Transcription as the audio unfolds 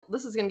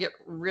this is going to get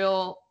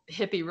real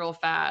hippie real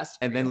fast.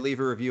 And then leave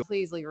a review.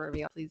 Please leave a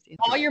review. Please do.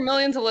 All your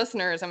millions of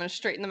listeners, I'm going to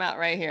straighten them out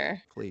right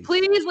here.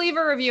 Please leave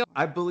a review.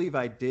 I believe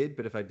I did,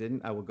 but if I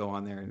didn't, I will go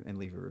on there and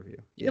leave a review.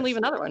 You can leave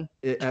another one.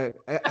 I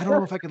don't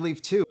know if I could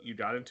leave two. You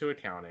got into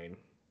accounting.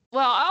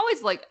 Well,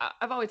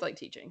 I've always liked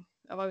teaching.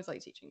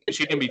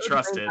 She can be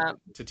trusted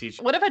to teach.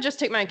 What if I just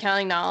take my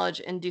accounting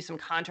knowledge and do some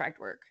contract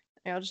work?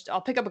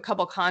 I'll pick up a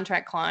couple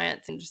contract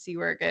clients and just see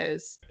where it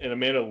goes. And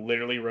Amanda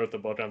literally wrote the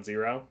book on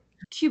Xero.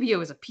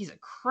 QBO is a piece of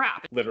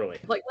crap. Literally.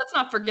 Like, let's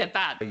not forget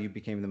that. You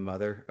became the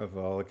mother of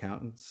all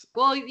accountants.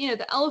 Well,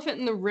 the elephant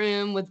in the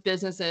room with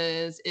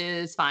businesses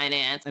is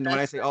finance. And when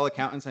I say all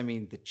accountants, I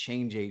mean the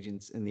change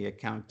agents in the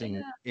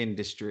accounting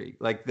industry.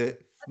 Like the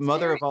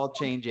mother of all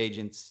change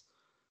agents,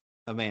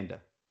 Amanda.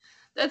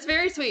 That's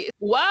very sweet.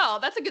 Wow,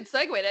 that's a good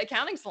segue to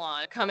accounting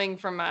salon. Coming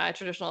from my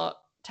traditional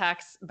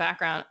tax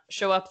background,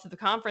 show up to the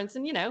conference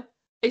and,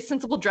 a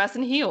sensible dress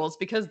and heels,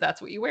 because that's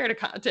what you wear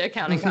to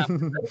accounting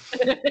conferences.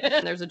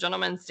 And there's a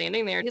gentleman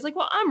standing there. He's like,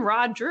 well, I'm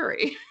Rod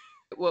Drury.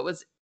 What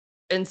was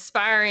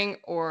inspiring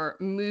or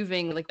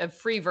moving, like a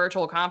free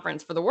virtual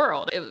conference for the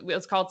world. It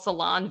was called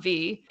Salon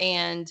V,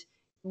 and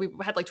we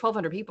had like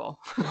 1,200 people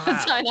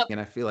sign up. And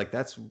I feel like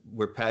that's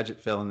where Paget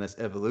fell in this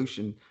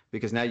evolution,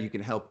 because now you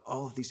can help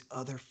all of these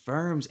other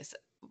firms.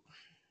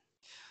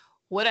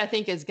 What I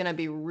think is going to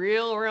be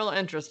real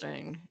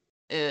interesting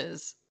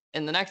is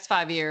in the next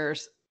 5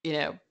 years,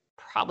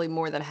 probably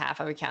more than half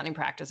of accounting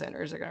practice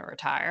owners are going to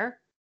retire.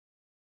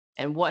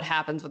 And what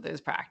happens with those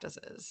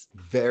practices?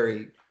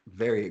 Very,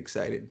 very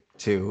excited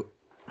to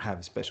have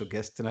a special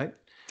guest tonight.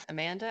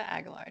 Amanda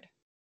Aguillard.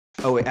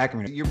 Oh, wait,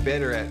 Ackerman, you're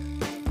better at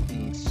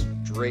being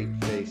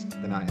straight-faced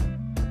than I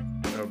am.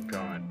 Oh,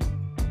 God.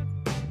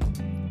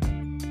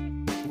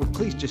 Well,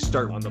 please just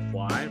start on the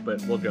fly,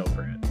 but we'll go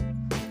for it.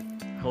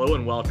 Hello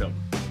and welcome.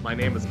 My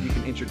name is... You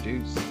can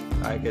introduce,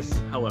 I guess.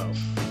 Hello.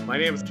 My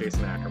name is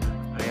Jason Ackerman.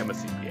 I am a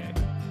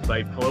CPA.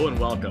 Like, hello and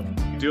welcome.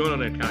 You're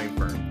doing an accounting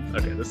firm.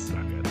 Okay, this is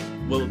not good.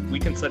 Well, we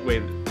can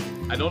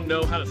segue. I don't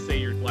know how to say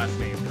your last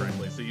name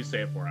correctly, so you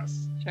say it for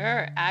us.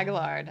 Sure,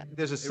 Aguillard.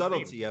 There's a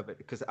subtlety of it,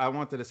 because I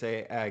wanted to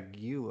say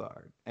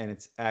Aguillard, and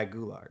it's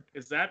Aguillard.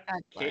 Is that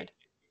Aguillard?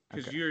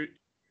 Because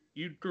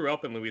you grew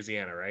up in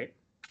Louisiana, right?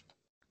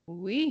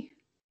 Oui.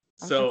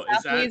 So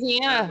is that,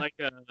 Louisiana.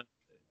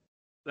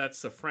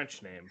 That's a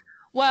French name?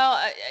 Well,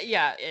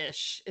 yeah,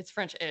 ish. It's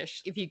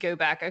French-ish. If you go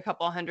back a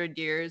couple hundred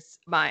years,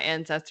 some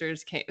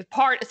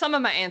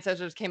of my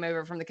ancestors came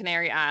over from the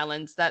Canary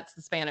Islands. That's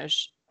the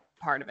Spanish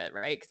part of it,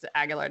 right? Because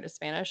Aguillard is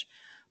Spanish.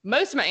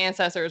 Most of my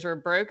ancestors were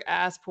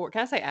broke-ass poor.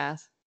 Can I say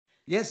ass?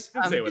 Yes.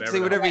 Say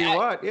whatever you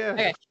want. Yeah.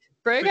 Okay.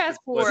 Broke-ass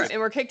poor, and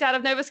were kicked out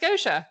of Nova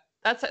Scotia.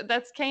 That's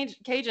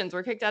Cajuns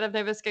were kicked out of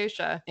Nova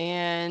Scotia,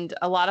 and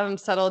a lot of them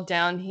settled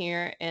down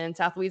here in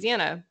South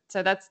Louisiana.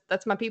 So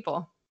that's my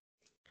people.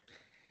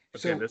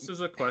 Okay, this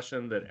is a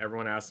question that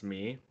everyone asks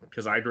me,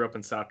 because I grew up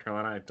in South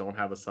Carolina. I don't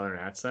have a Southern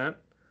accent.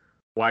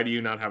 Why do you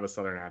not have a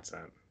Southern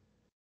accent?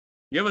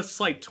 You have a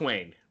slight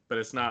twang, but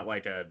it's not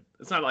like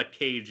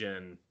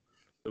Cajun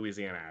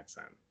Louisiana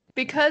accent.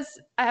 Because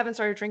I haven't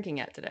started drinking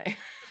yet today.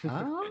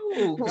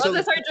 Oh. Once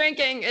I start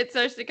drinking, it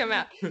starts to come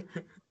out.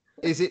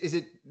 Is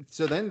it?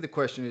 So then the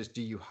question is,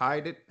 do you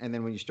hide it, and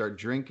then when you start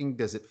drinking,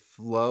 does it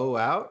flow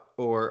out,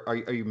 or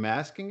are you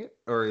masking it,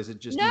 or is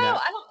it just? No,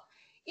 I don't.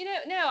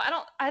 No, I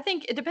don't. I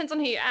think it depends on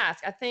who you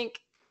ask. I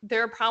think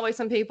there are probably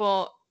some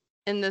people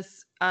in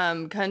this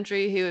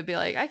country who would be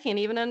like, I can't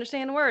even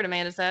understand a word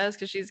Amanda says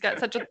because she's got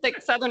such a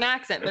thick Southern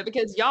accent. But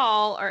because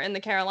y'all are in the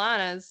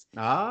Carolinas,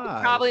 it's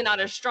probably not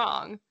as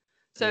strong.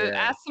 So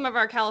ask some of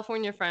our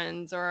California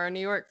friends or our New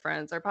York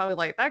friends. They're probably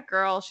like, that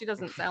girl, she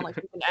doesn't sound like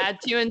she can add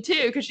 2 and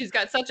 2 because she's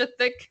got such a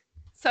thick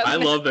Southern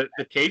accent. I love that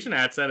the Cajun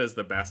accent is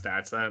the best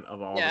accent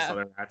of all the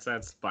Southern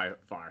accents by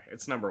far.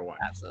 It's number one.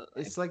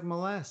 Absolutely. It's like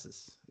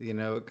molasses.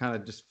 It kind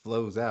of just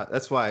flows out.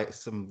 That's why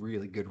some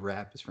really good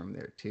rap is from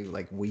there too,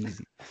 like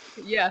Wheezy.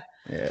 Yeah.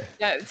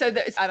 So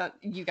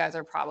you guys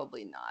are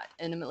probably not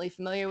intimately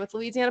familiar with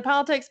Louisiana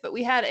politics, but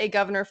we had a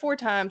governor 4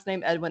 times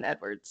named Edwin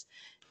Edwards,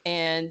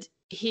 and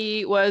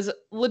he was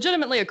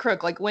legitimately a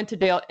crook, like went to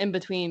jail in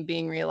between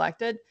being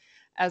reelected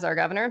as our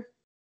governor.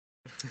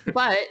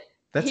 But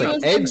that's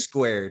like Ed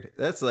squared.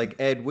 That's like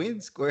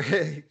Edwin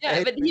squared.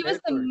 Yeah, but he was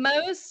the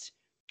most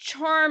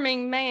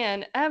charming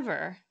man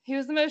ever.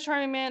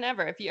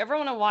 If you ever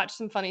want to watch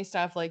some funny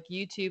stuff, like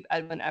YouTube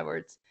Edwin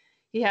Edwards,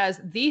 he has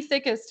the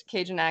thickest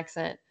Cajun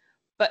accent,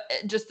 but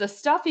just the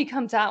stuff he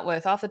comes out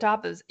with off the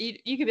top is,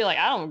 you could be like,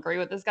 I don't agree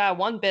with this guy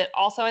one bit.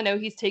 Also, I know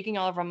he's taking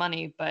all of our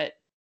money, but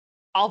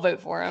I'll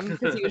vote for him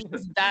because he was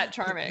just that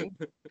charming.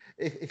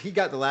 If he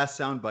got the last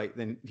soundbite,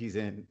 then he's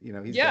in.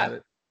 He's got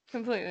it.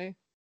 Completely.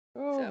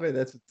 Oh, man,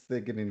 that's what's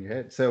thinking in your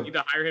head. So you need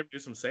to hire him to do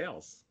some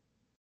sales.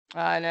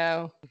 I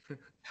know.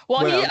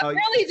 Well,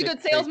 apparently he's a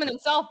good salesman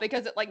himself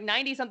because at like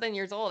 90-something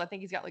years old, I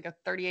think he's got like a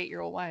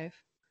 38-year-old wife.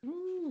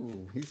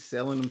 Ooh, he's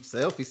selling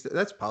himself.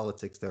 That's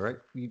politics, though, right?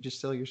 You just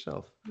sell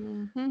yourself.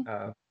 Mm-hmm.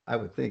 I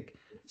would think.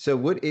 So,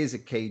 what is a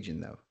Cajun,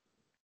 though?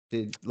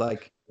 did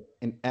like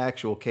an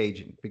actual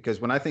Cajun? Because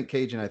when I think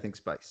Cajun, I think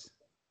spice.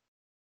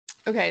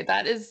 Okay,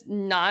 that is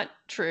not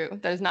true.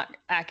 That is not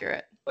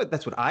accurate. But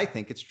that's what I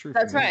think. It's true.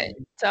 That's for me. right.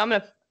 So I'm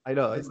gonna I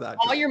know it's not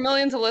all true. your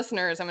millions of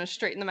listeners. I'm gonna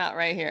straighten them out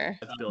right here.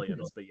 It's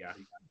billions, but yeah.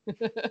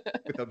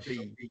 With a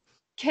B.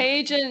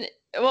 Cajun.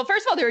 Well,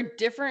 first of all, there's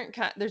different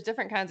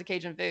kinds of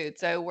Cajun food.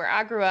 So where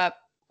I grew up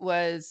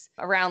was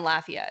around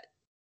Lafayette.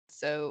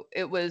 So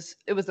it was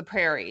the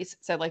prairies.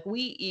 So like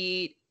we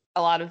eat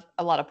a lot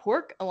of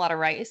pork, a lot of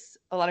rice,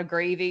 a lot of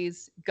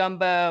gravies,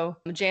 gumbo,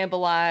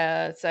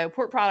 jambalaya. So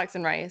pork products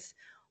and rice.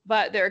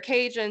 But there are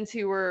Cajuns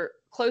who were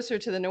closer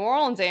to the New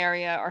Orleans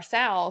area or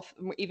south,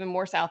 even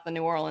more south than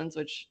New Orleans,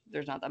 which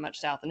there's not that much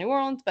south of New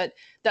Orleans, but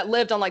that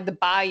lived on like the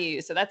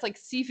bayou. So that's like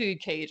seafood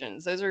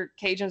Cajuns. Those are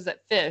Cajuns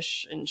that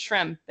fish and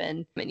shrimp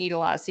and eat a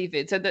lot of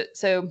seafood.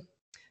 So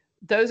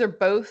those are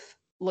both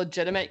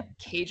legitimate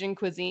Cajun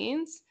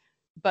cuisines,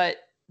 but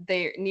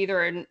they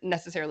neither are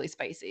necessarily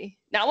spicy.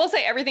 Now I will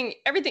say everything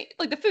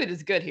like the food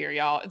is good here,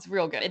 y'all. It's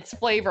real good. It's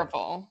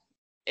flavorful.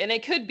 And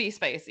it could be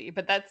spicy,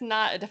 but that's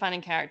not a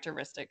defining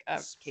characteristic of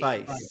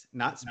Spice, Cajun.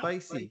 not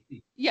spicy.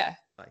 Yeah.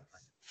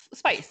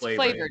 Spice.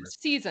 Flavored,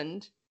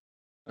 seasoned.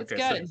 It's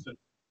Okay, good.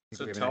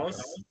 so tell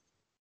us,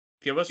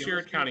 give us your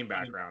accounting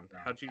background.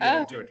 How'd you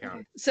get into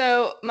accounting?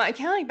 So my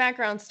accounting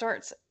background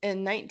starts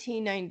in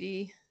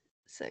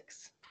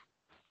 1996.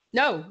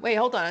 No, wait,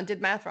 hold on. I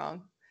did math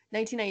wrong.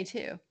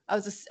 1992. I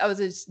was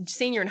a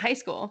senior in high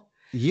school.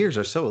 Years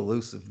are so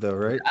elusive, though,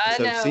 right? I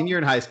So know. senior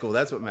in high school,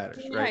 that's what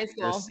matters, Senior right? high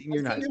school. You're a senior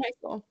in high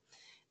school.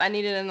 I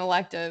needed an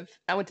elective.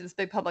 I went to this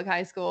big public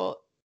high school,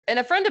 and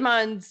a friend of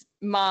mine's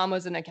mom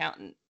was an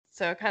accountant.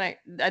 So I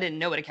didn't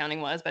know what accounting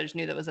was, but I just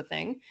knew that was a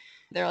thing.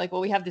 They're like, "Well,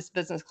 we have this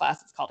business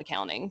class. It's called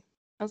accounting."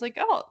 I was like,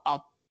 "Oh,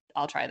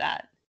 I'll try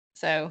that."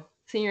 So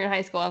senior in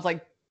high school, I was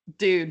like,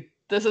 "Dude,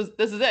 this is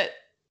it.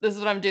 This is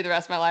what I'm gonna do the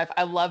rest of my life.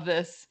 I love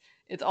this.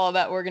 It's all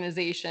about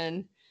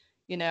organization."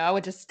 You know, I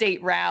went to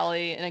state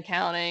rally in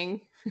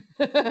accounting.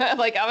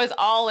 Like I was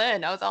all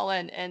in.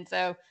 And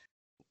so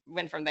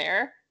went from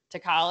there to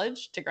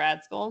college to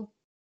grad school.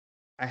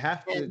 I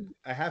have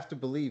to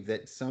believe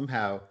that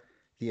somehow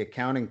the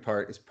accounting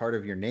part is part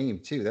of your name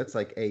too. That's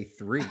like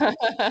A3.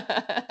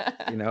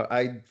 You know,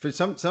 for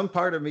some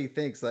part of me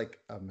thinks like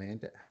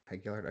Amanda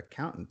Aguilar,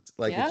 accountant.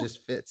 Like Yeah. it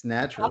just fits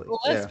naturally. Top of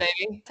the list,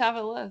 baby. Top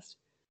of the list.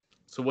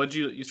 So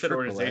you said Triple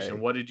organization. A.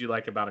 What did you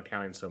like about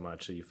accounting so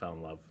much that you fell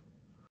in love?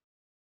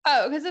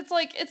 Oh, because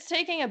it's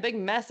taking a big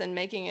mess and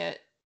making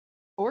it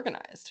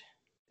organized.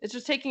 It's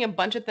just taking a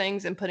bunch of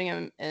things and putting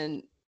them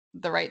in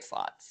the right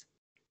slots.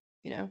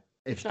 You know?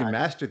 If you can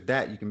master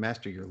that, you can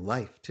master your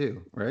life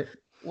too, right?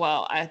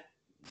 Well, I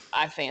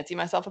fancy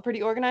myself a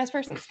pretty organized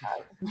person, Scott.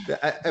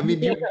 I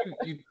mean, you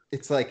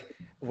it's like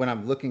when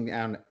I'm looking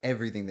down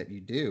everything that you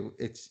do,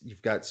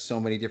 you've got so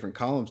many different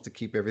columns to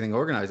keep everything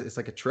organized. It's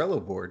like a Trello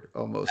board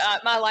almost.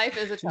 My life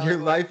is a Trello Your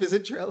board. life is a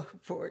Trello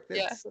board.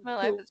 That's my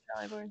life is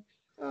a Trello board.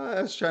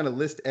 I was trying to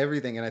list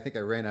everything, and I think I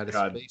ran out of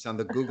space on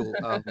the Google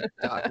doc.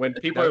 When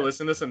people are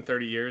listening to this in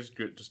 30 years,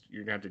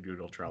 you're gonna have to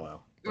Google Trello.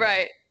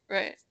 Right.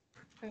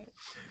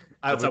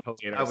 I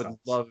would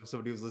love if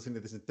somebody was listening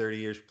to this in 30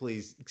 years.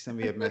 Please send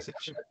me a message.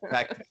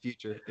 Back to the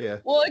Future. Yeah.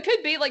 Well, it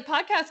could be like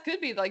podcasts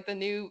could be like the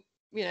new,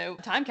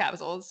 time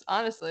capsules.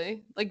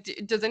 Honestly, like,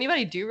 does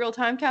anybody do real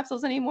time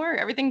capsules anymore?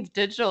 Everything's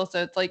digital,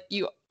 so it's like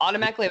you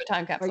automatically have a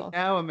time capsule. Right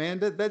now,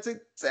 Amanda, that's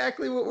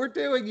exactly what we're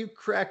doing. You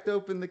cracked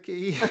open the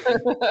key.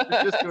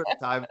 We're just doing a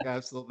time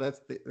capsule.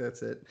 That's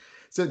it.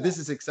 So this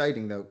is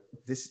exciting, though.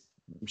 This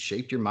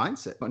shaped your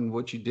mindset on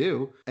what you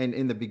do. And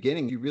in the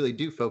beginning, you really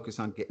do focus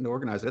on getting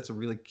organized. That's a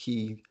really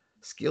key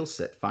skill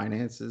set,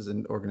 finances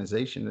and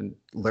organization, and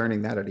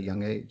learning that at a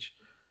young age.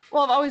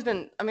 Well, I've always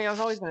been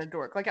a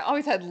dork. Like I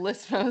always had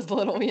lists when I was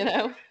little,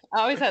 I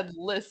always had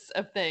lists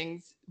of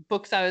things,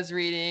 books I was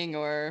reading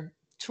or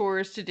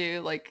chores to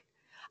do. Like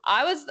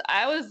I was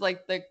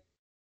like the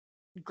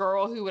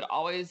girl who would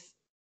always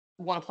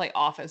want to play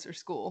office or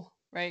school,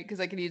 right? Because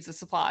I could use the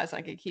supplies and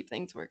I could keep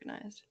things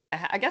organized.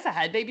 I guess I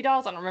had baby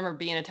dolls. I don't remember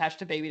being attached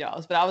to baby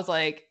dolls, but I was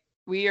like,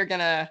 we are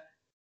gonna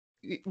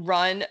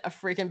run a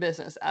freaking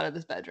business out of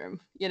this bedroom.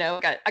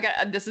 I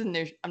got this is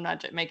new. I'm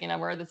not making a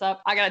word this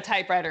up. I got a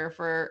typewriter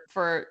for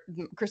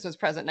Christmas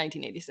present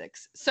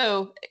 1986.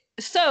 So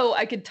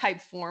I could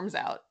type forms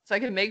out. So I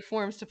could make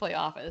forms to play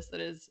office.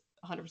 That is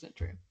 100%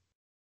 true.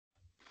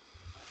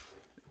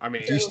 I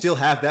mean, do you still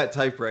have that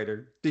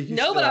typewriter?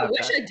 No, but I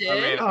wish I did.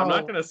 I mean, I'm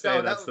not gonna say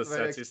that's the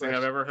sexiest thing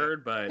I've ever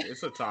heard, but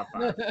it's a top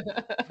 5.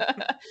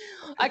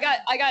 I got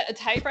a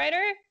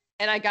typewriter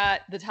and I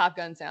got the Top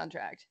Gun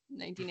soundtrack,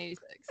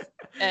 1986,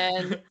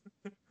 and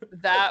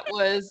that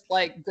was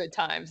like good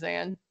times,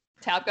 man.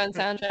 Top Gun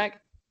soundtrack,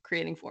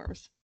 creating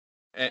forms.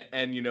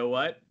 And you know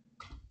what?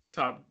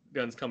 Top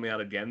Gun's coming out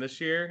again this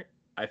year.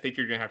 I think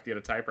you're gonna have to get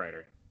a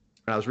typewriter.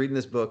 When I was reading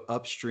this book,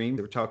 Upstream,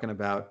 they were talking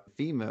about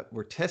FEMA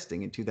were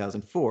testing in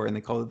 2004, and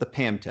they called it the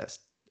PAM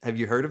test. Have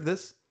you heard of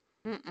this?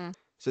 Mm-mm.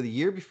 So the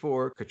year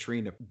before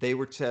Katrina, they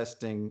were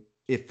testing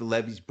if the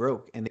levees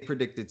broke, and they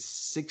predicted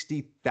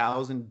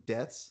 60,000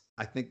 deaths.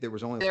 I think there were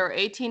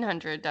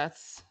 1,800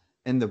 deaths.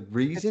 And the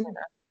reason,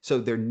 so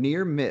their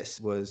near miss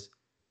was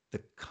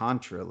the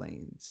contra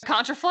lanes.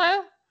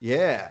 Contraflow?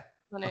 Yeah.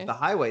 Funny. Of the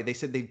highway. They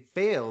said they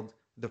failed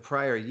the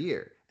prior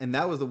year. And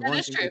that was the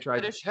one thing they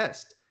tried to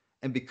test.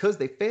 And because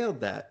they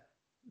failed that,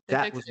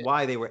 that was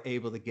why they were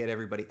able to get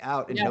everybody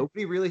out. And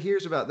nobody really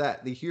hears about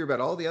that. They hear about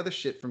all the other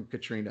shit from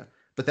Katrina.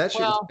 But that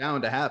shit was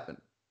bound to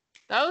happen.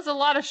 That was a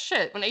lot of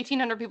shit. When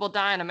 1,800 people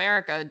die in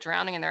America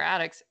drowning in their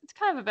attics, it's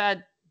kind of a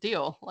bad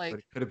deal. Like, but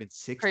it could have been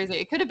 60. Crazy.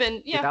 It could have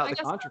been, without the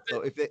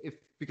contraflow.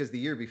 Because the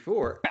year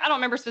before, I don't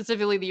remember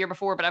specifically the year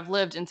before, but I've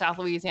lived in South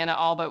Louisiana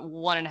all but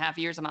 1.5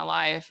 years of my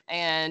life,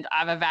 and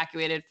I've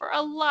evacuated for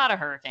a lot of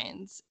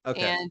hurricanes.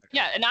 Okay. And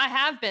and I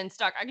have been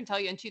stuck. I can tell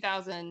you in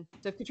 2000.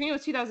 So if Katrina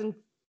was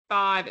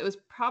 2005, it was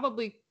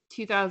probably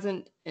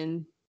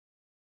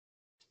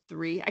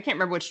 2003. I can't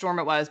remember which storm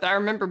it was, but I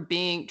remember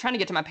trying to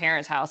get to my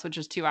parents' house, which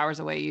is 2 hours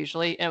away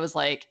usually, and it was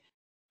like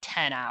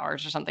 10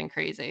 hours or something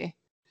crazy.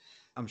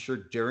 I'm sure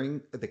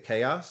during the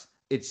chaos,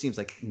 it seems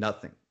like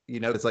nothing.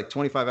 It's like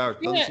 25 hours.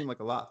 It doesn't seem like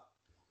a lot.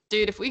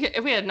 Dude, if we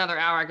had another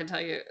hour, I could tell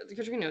you,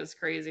 Katrina was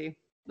crazy.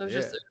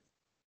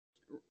 It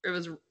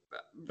was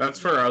That's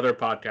for our other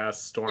podcast,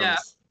 Storms. Yeah.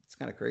 It's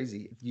kind of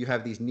crazy. You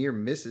have these near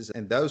misses,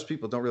 and those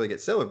people don't really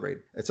get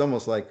celebrated. It's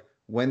almost like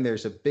when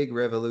there's a big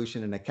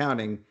revolution in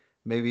accounting,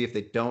 maybe if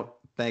they don't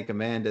thank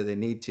Amanda, they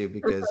need to,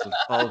 because of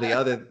all the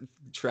other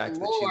tracks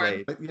that she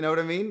laid. You know what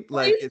I mean?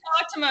 Like, please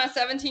talk to my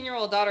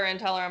 17-year-old daughter and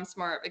tell her I'm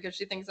smart, because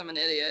she thinks I'm an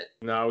idiot.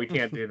 No, we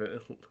can't do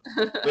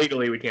that.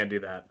 Legally, we can't do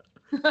that.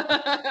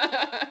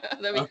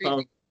 That'd be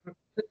creepy.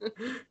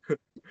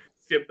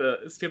 Skip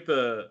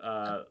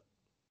the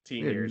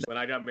teen years. When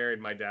I got married,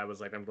 my dad was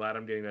like, "I'm glad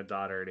I'm getting a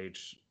daughter at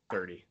age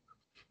 30."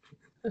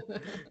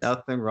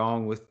 Nothing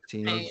wrong with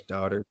teenage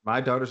daughters.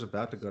 My daughter's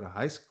about to go to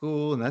high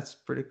school, and that's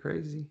pretty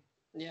crazy.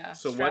 Yeah.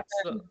 So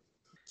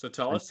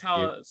tell us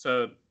how.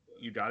 So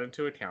you got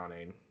into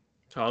accounting.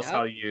 Tell us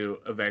how you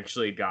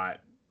eventually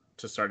got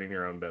to starting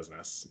your own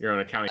business, your own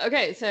accounting.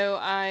 Okay, so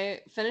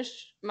I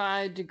finished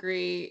my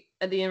degree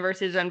at the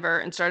University of Denver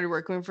and started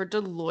working for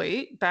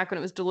Deloitte back when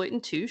it was Deloitte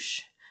and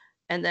Touche,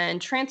 and then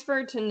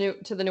transferred to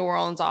the New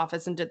Orleans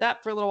office and did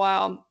that for a little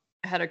while.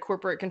 I had a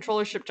corporate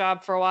controllership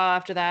job for a while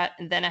after that,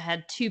 and then I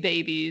had 2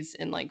 babies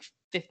in like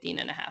 15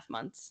 and a half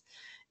months,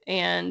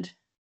 and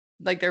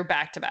like they're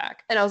back to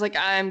back. And I was like,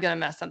 I'm going to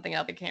mess something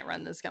up. I can't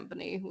run this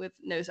company with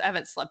I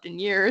haven't slept in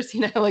years,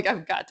 like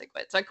I've got to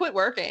quit. So I quit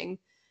working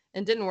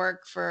and didn't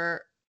work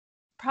for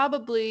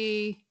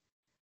probably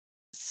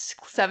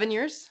 7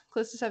 years,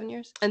 close to 7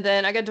 years. And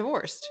then I got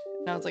divorced.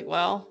 And I was like,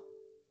 well,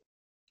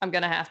 I'm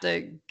going to have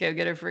to go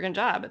get a freaking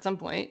job at some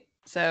point.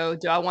 So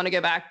do I want to go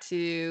back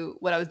to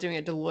what I was doing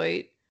at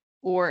Deloitte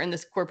or in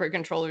this corporate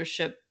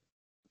controllership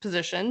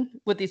position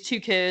with these 2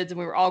 kids? And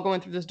we were all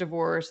going through this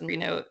divorce, and,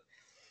 it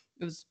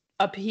was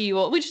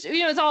upheaval, which,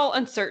 it's all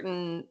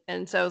uncertain.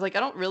 And so I was like, I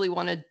don't really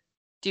want to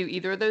do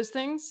either of those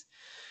things.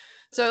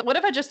 So what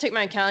if I just take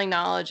my accounting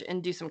knowledge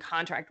and do some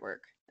contract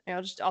work?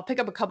 I'll pick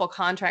up a couple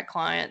contract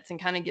clients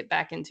and kind of get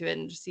back into it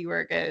and just see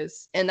where it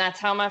goes. And that's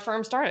how my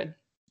firm started,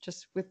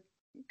 just with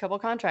a couple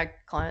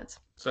contract clients.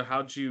 So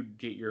how'd you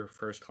get your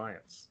first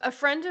clients? A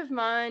friend of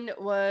mine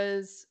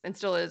was, and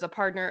still is, a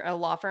partner at a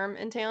law firm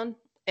in town,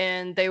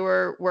 and they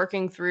were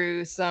working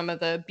through some of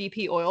the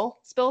BP oil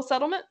spill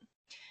settlement.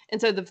 And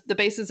so the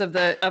basis of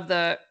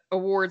the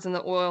awards in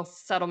the oil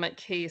settlement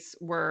case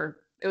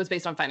it was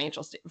based on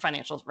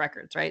financial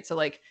records, right? So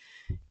like,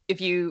 if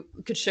you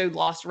could show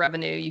lost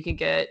revenue, you could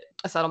get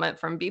a settlement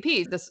from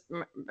BP. This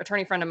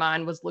attorney friend of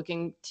mine was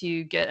looking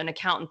to get an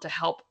accountant to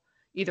help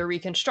either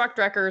reconstruct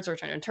records or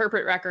try to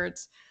interpret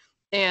records.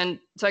 And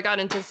so I got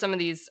into some of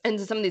these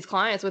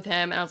clients with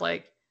him, and I was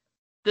like,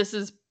 this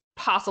is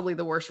possibly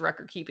the worst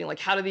record keeping. Like,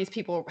 how are these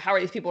people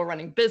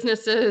running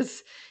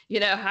businesses?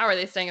 How are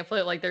they staying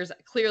afloat? Like, there's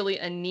clearly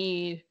a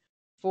need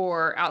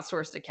for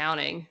outsourced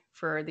accounting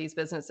for these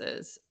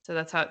businesses. So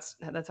that's how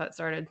it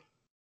started.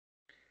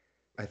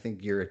 I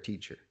think you're a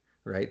teacher,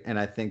 right? And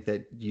I think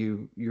that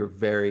you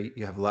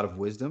have a lot of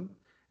wisdom.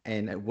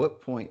 And at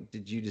what point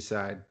did you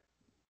decide,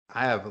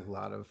 I have a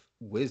lot of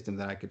wisdom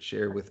that I could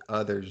share with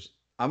others?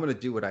 I'm going to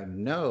do what I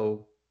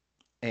know,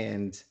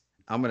 and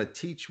I'm going to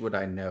teach what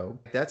I know.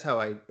 That's how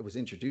I was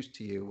introduced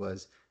to you,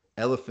 was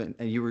Elephant.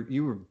 And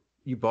you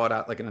bought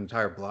out like an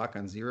entire block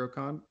on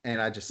Xerocon.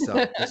 And I just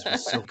thought, this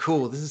was so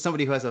cool. This is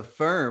somebody who has a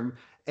firm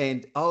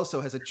and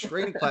also has a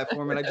training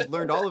platform. And I just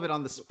learned all of it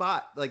on the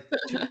spot, like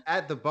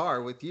at the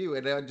bar with you.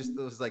 And it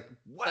was like,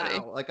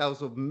 wow, like I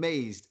was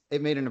amazed.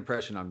 It made an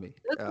impression on me.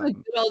 Those were the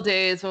good old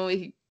days when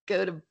we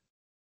go to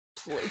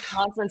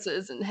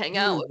conferences and hang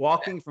out.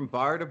 Walking from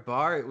bar to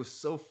bar. It was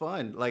so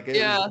fun. Like,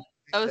 that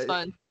was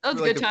fun. That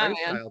was a good time,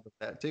 man.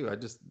 That too.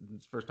 It's the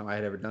first time I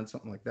had ever done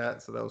something like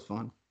that. So that was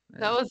fun.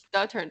 That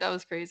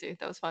was crazy.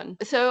 That was fun.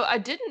 So I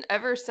didn't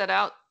ever set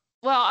out.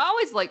 Well,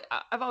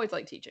 I've always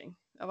liked teaching.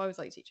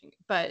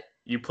 But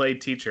you played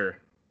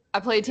teacher. I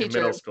played teacher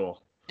in middle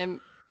school.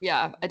 And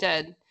yeah, I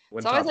did.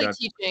 So I always liked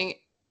teaching.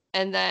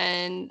 and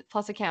then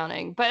plus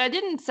accounting. But I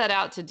didn't set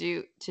out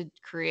to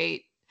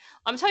create.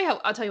 I'll tell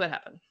you what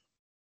happened.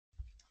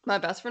 My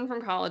best friend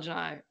from college and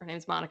I, her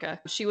name's Monica,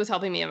 she was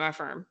helping me in my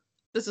firm.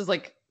 This is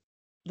like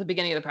the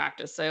beginning of the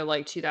practice. So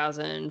like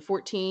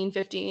 2014,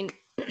 15,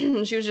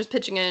 she was just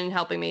pitching in,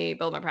 helping me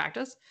build my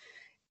practice.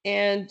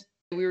 And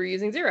we were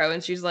using Xero,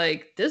 and she's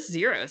like, this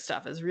Xero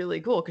stuff is really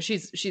cool. Cause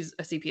she's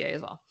a CPA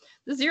as well.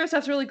 This Xero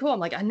stuff's really cool. I'm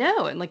like, I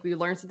know. And like, we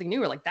learned something new.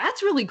 We're like,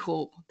 that's really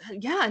cool.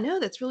 Yeah, I know.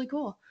 That's really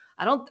cool.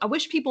 I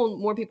wish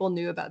more people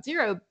knew about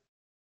Xero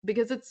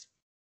because it's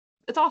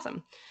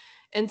awesome.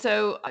 And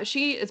so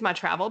she is my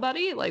travel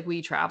buddy. Like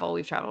we've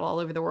traveled all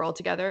over the world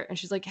together. And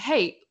she's like,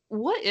 hey,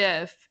 what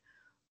if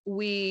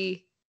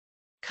we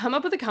come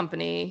up with a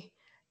company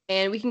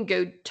and we can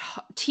go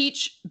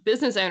teach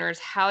business owners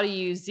how to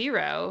use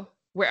Xero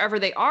wherever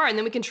they are, and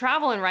then we can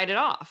travel and write it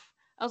off.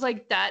 I was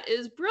like, that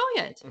is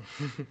brilliant.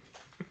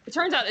 It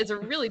turns out it's a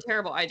really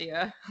terrible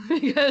idea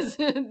because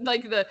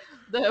like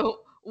the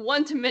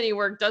one-to-many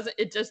work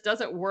just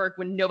doesn't work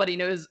when nobody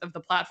knows of the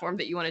platform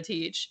that you want to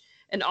teach.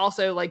 And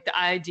also, like, the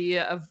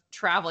idea of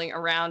traveling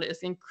around is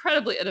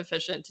incredibly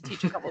inefficient to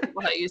teach a couple of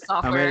people how to use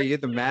software. I mean, you're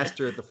the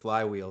master at the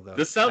flywheel, though.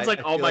 This sounds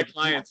like all my like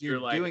clients. You're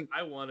like,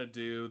 I want to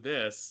do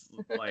this.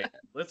 Like,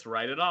 let's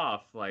write it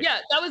off. Like, yeah,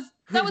 that was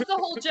the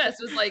whole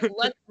gist. Was like,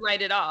 let's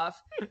write it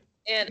off.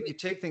 And you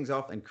take things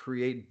off and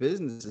create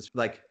businesses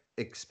like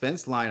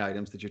expense line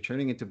items that you're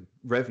turning into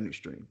revenue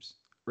streams,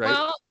 right?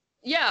 Well,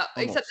 yeah,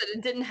 Almost. except that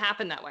it didn't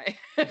happen that way.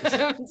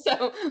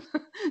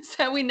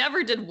 so we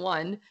never did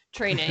one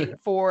training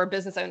for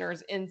business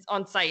owners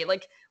on site.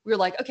 Like we were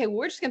like, okay, well,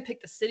 we're just gonna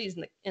pick the cities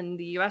in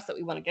the US that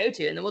we want to go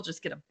to, and then we'll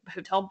just get a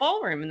hotel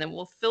ballroom, and then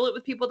we'll fill it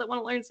with people that want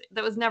to learn.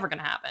 That was never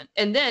gonna happen.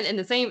 And then in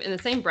the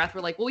same breath,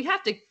 we're like, well, we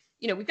have to,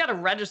 we've got to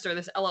register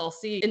this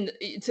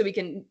LLC so we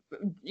can,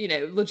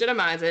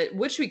 legitimize it.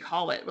 What should we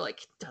call it? We're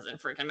like, it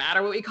doesn't freaking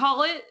matter what we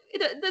call it.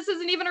 This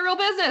isn't even a real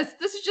business.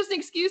 This is just an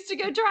excuse to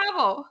go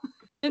travel.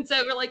 And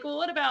so we're like, well,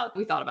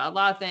 we thought about a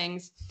lot of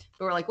things,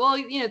 but we're like, well,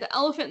 the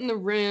elephant in the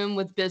room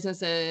with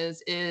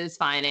businesses is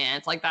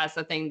finance. Like that's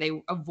the thing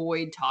they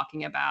avoid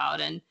talking about.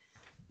 And,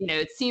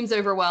 it seems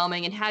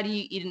overwhelming. And how do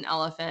you eat an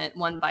elephant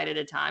one bite at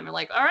a time? We're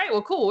like, all right,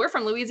 well, cool. We're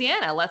from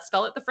Louisiana. Let's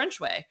spell it the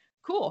French way.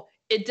 Cool.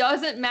 It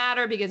doesn't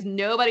matter because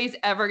nobody's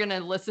ever going to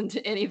listen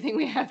to anything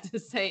we have to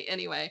say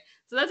anyway.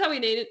 So that's how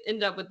we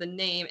ended up with the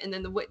name. And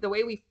then the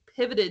way we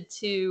pivoted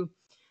to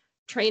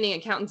training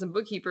accountants and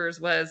bookkeepers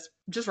was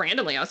just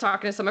randomly. I was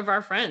talking to some of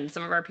our friends,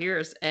 some of our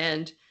peers,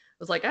 and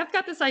was like, I've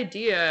got this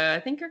idea. I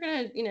think you're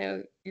going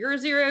to, you're a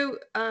Xero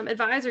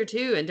advisor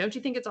too. And don't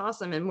you think it's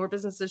awesome? And more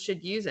businesses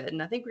should use it.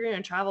 And I think we're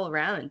going to travel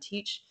around and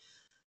teach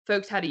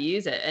folks how to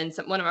use it. And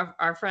one of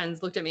our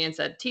friends looked at me and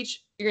said, you're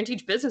going to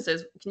teach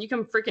businesses. Can you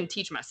come freaking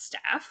teach my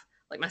staff?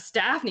 Like my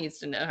staff needs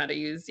to know how to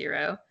use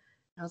Xero. And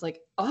I was like,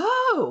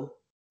 oh,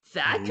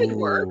 that could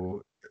work.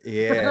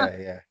 Yeah,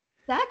 yeah.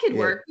 That could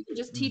work. We could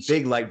just teach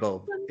big light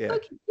bulb.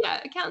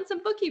 Yeah, accountants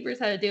and bookkeepers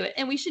how to do it,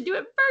 and we should do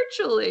it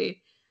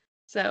virtually.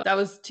 So that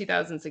was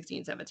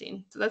 2016,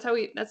 17. So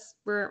that's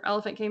where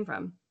Elephant came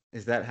from.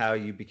 Is that how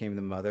you became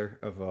the mother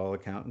of all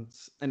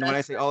accountants? And when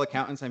I say all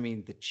accountants, I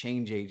mean the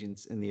change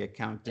agents in the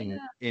accounting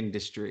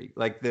industry,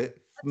 like the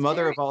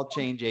mother of all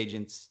change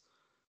agents,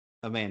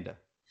 Amanda.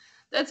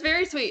 That's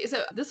very sweet.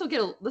 So this is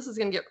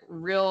going to get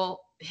real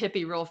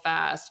hippie real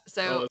fast.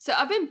 So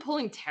I've been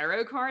pulling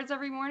tarot cards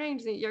every morning.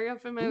 You're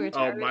familiar with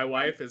tarot? Oh, my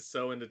wife is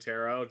so into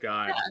tarot.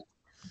 God. Yeah.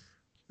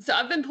 So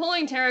I've been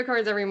pulling tarot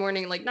cards every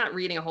morning, like not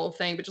reading a whole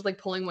thing, but just like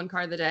pulling one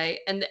card a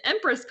day. And the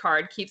Empress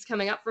card keeps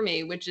coming up for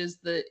me, which is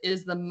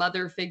the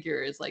mother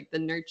figure, is like the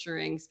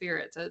nurturing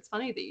spirit. So it's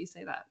funny that you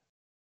say that.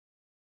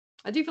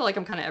 I do feel like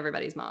I'm kind of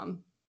everybody's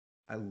mom.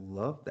 I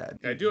love that.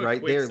 I do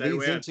right there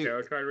leads into into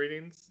tarot card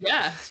readings.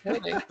 Yeah,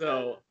 totally.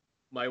 So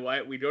my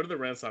wife, we go to the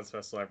Renaissance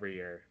Festival every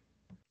year,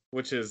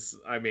 which is,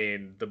 I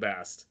mean, the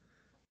best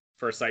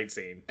for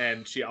sightseeing.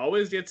 And she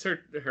always gets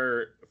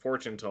her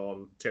fortune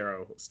told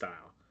tarot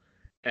style.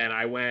 And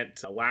I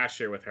went last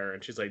year with her,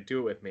 and she's like, do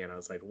it with me. And I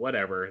was like,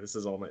 whatever. This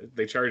is only,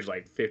 they charge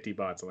like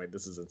 $50. I'm like,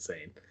 this is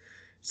insane.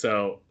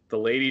 So the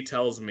lady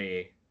tells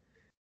me,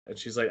 and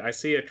she's like, I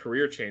see a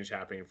career change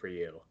happening for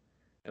you.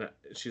 And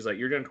she's like,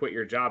 you're going to quit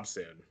your job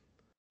soon.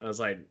 I was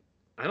like,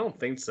 I don't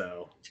think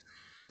so.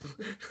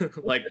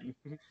 like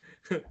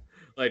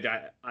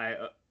I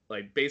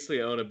like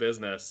basically own a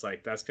business.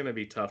 Like that's going to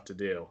be tough to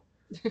do.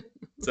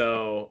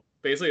 So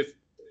basically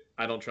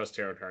I don't trust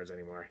tarot cards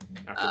anymore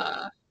after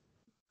that.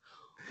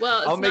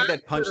 Well, I'll make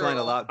that punchline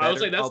a lot better. I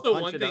was like, that's the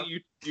one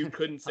thing you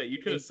couldn't say.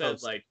 You could have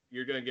said like,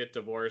 you're going to get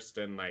divorced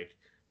and like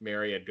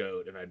marry a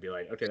goat. And I'd be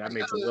like, okay, that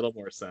makes a little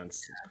more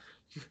sense.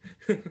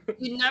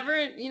 You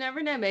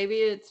never know. Maybe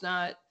it's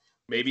not.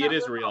 Maybe it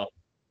is real.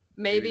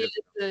 Maybe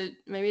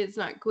it's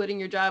not quitting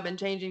your job and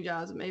changing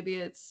jobs. Maybe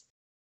it's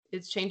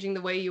changing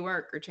the way you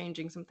work or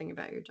changing something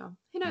about your job.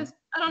 Who knows?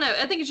 I don't know.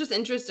 I think it's just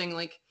interesting.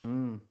 Like,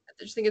 I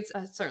just think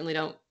I certainly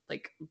don't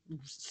like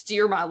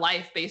steer my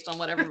life based on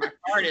whatever my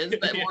card is,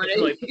 but more,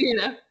 like,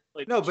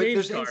 Like No, but change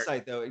there's cart.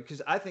 insight though,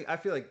 because I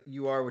feel like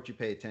you are what you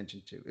pay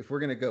attention to. If we're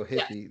gonna go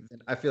Yeah. hippie,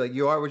 then I feel like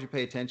you are what you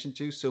pay attention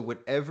to. So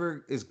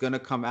whatever is gonna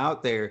come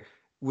out there,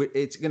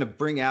 it's gonna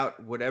bring out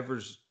whatever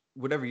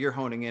you're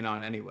honing in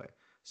on anyway.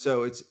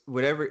 So it's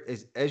whatever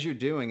is as you're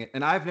doing it.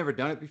 And I've never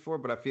done it before,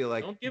 but I feel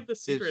like Don't give the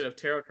secret of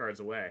tarot cards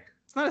away.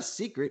 it's not a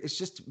secret. It's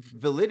just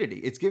validity.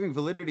 It's giving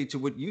validity to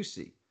what you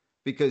see,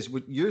 because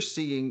what you're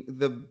seeing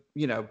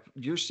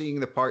you're seeing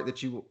the part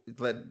that you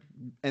let,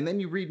 and then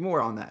you read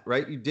more on that,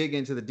 right? You dig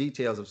into the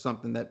details of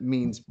something that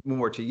means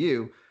more to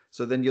you.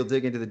 So then you'll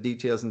dig into the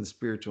details and the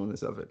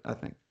spiritualness of it. I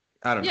think.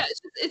 I don't know. Yeah,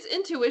 it's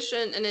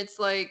intuition, and it's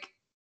like,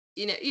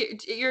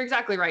 you're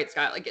exactly right,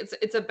 Scott. Like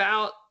it's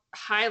about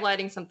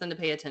highlighting something to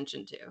pay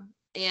attention to.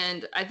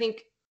 And I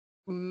think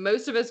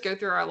most of us go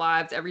through our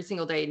lives every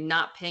single day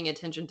not paying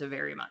attention to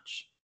very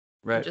much.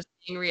 Right. Just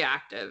being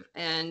reactive.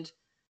 And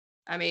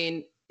I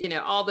mean,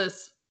 all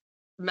this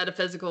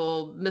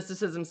metaphysical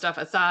mysticism stuff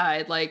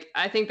aside, like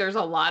I think there's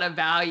a lot of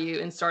value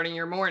in starting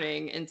your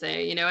morning and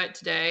saying, you know what,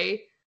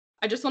 today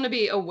I just want to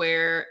be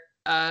aware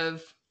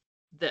of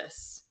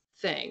this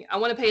thing. I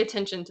want to pay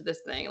attention to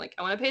this thing. Like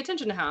I want to pay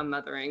attention to how I'm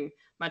mothering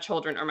my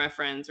children or my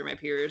friends or my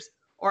peers,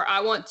 or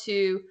I want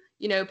to,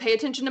 pay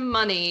attention to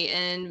money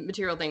and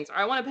material things, or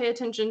I want to pay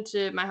attention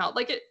to my health.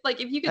 Like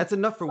if you could. That's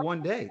enough for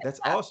one day. That's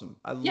awesome.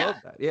 I love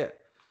that. Yeah.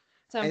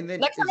 So And then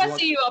next time I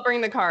see you, I'll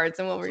bring the cards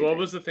and we'll read. So what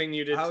was the thing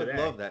you did I would today?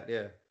 love that.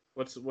 Yeah.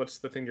 What's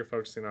the thing you're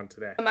focusing on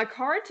today? My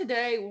card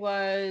today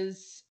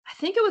was, I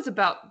think it was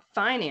about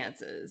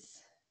finances.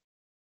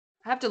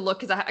 I have to look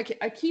because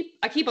I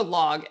keep a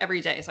log every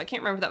day, so I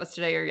can't remember if that was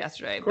today or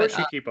yesterday. Of course, but,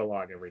 you keep a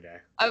log every day.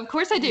 Of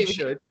course I do. You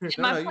should. In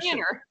No, my no, you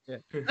should.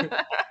 planner.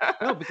 Yeah.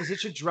 No, because it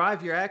should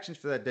drive your actions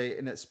for that day,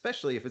 and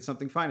especially if it's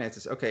something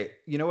finances. Okay,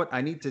 you know what?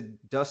 I need to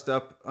dust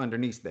up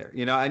underneath there.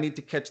 I need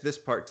to catch this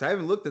part because I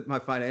haven't looked at my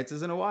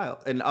finances in a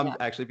while, and I'm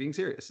actually being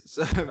serious.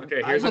 So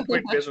Okay, here's a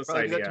quick business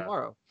probably do that idea.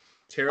 tomorrow.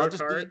 Tarot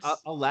cards.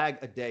 I'll lag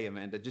a day,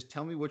 Amanda. Just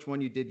tell me which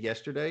one you did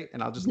yesterday,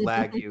 and I'll just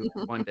lag you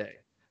one day.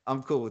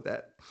 I'm cool with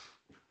that.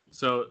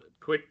 So,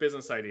 quick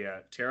business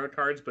idea: tarot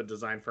cards, but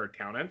designed for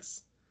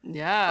accountants.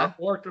 Yeah.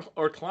 Or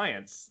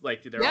clients.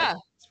 Like they're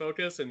all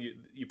focused, and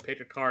you pick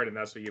a card, and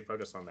that's what you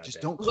focus on that Just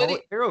day. don't call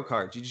it tarot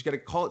cards. You just got to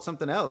call it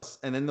something else,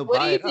 and then they'll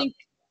buy it up.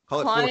 Call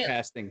it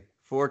forecasting.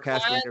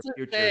 Forecasting their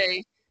future.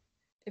 Say,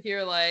 if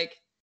you're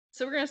like,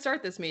 so we're gonna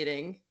start this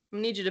meeting, I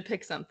need you to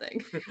pick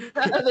something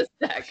out of this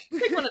deck.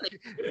 Pick one of these.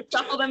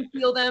 Shuffle them,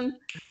 feel them.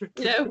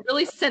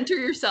 Really center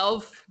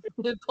yourself.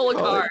 Pull a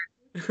card.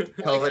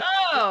 Call it.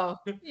 Oh,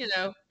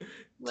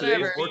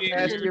 whatever.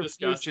 Today's meeting, we're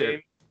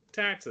discussing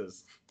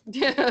taxes.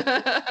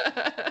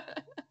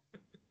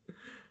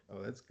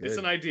 Oh, that's good. It's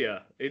an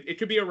idea. It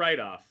could be a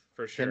write-off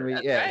for sure. Can we?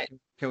 Right.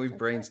 Can we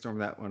brainstorm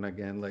that one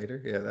again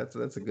later? Yeah,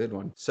 that's a good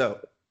one.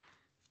 So,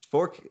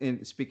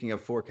 speaking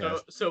of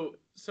forecast. So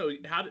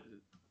how did?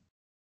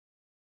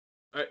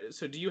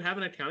 So do you have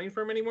an accounting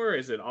firm anymore, or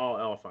is it all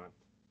Elephant?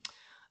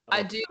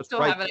 I do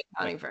still have an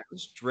accounting firm.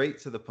 Straight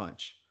to the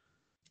punch.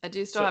 I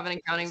do still have an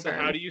accounting firm.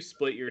 So how do you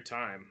split your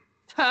time?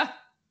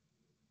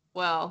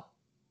 Well,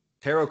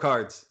 tarot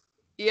cards.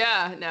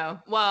 Yeah, no.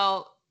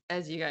 Well,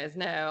 as you guys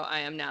know, I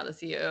am now the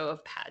CEO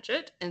of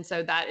Paget, and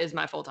so that is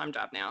my full-time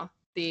job now.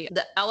 The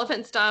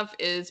elephant stuff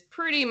is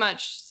pretty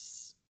much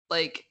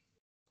like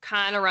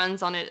kind of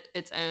runs on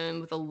its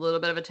own with a little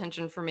bit of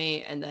attention for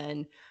me, and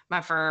then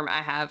my firm,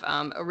 I have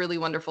a really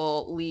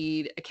wonderful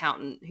lead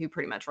accountant who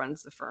pretty much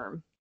runs the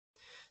firm.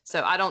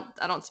 So I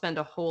don't spend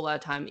a whole lot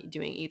of time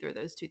doing either of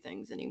those two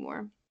things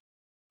anymore.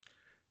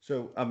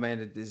 So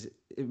Amanda,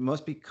 it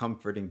must be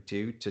comforting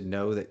too to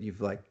know that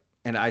you've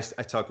and I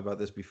talk about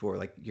this before,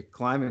 like you're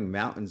climbing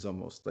mountains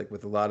almost, like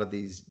with a lot of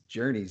these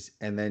journeys,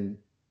 and then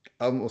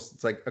almost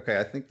it's like, okay,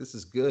 I think this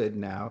is good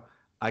now.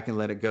 I can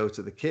let it go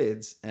to the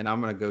kids, and I'm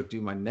gonna go do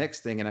my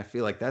next thing. And I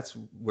feel like that's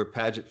where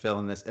Paget fell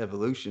in this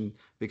evolution,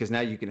 because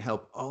now you can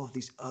help all of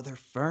these other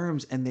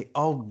firms, and they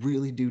all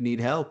really do need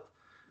help.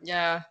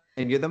 Yeah.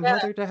 And you're the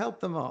mother to help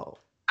them all.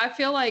 I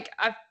feel like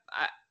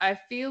I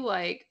feel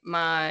like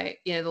my,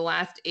 the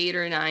last 8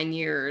 or 9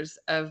 years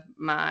of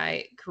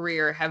my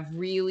career have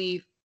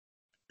really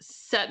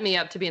set me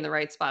up to be in the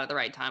right spot at the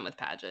right time with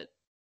Paget.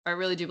 I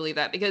really do believe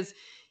that, because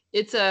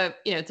it's a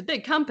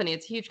big company,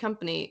 it's a huge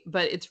company,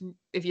 but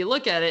if you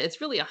look at it,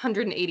 it's really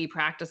 180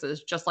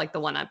 practices, just like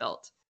the one I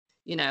built.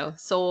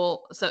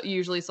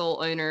 Usually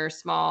sole owner,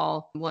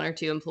 small, 1 or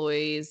 2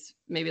 employees,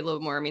 maybe a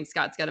little more. I mean,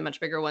 Scott's got a much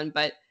bigger one,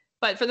 but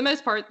for the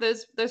most part,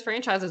 those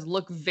franchises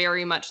look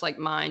very much like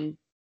mine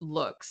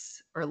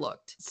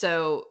looked.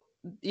 So,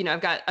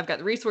 I've got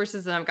the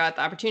resources, and I've got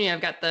the opportunity,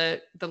 I've got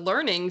the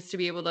learnings to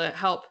be able to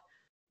help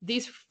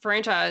these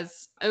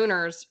franchise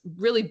owners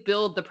really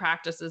build the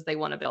practices they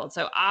want to build.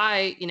 So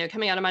I,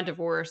 coming out of my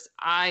divorce,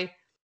 I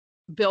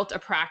built a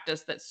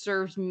practice that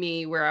served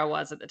me where I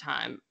was at the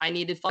time. I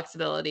needed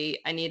flexibility.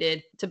 I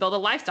needed to build a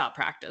lifestyle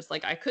practice.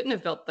 Like I couldn't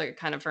have built the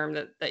kind of firm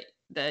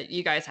that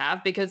you guys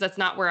have, because that's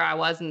not where I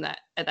was at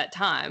that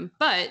time.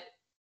 But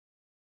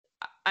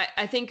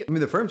I think, I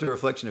mean, the firm's a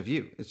reflection of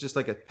you. It's just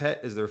like a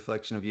pet is the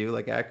reflection of you,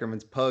 like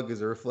Ackerman's pug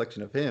is a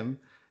reflection of him.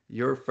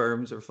 Your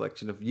firm's a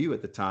reflection of you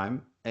at the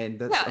time. And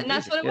that's yeah, and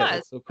that's amazing. what it Yeah, was.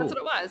 that's so That's what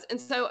cool. it was.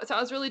 And so I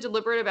was really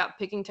deliberate about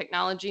picking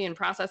technology and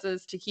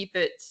processes to keep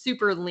it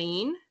super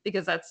lean,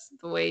 because that's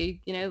the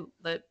way,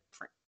 the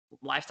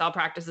lifestyle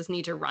practices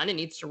need to run. It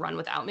needs to run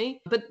without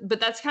me. But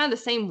that's kind of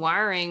the same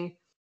wiring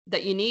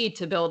that you need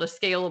to build a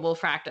scalable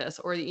practice,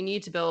 or that you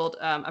need to build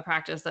a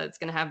practice that's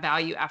going to have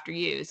value after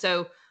you.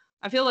 So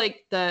I feel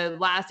like the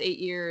last 8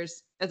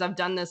 years, as I've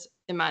done this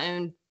in my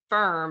own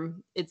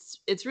firm, it's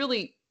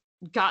really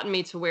gotten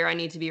me to where I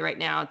need to be right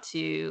now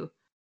to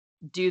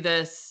do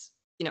this,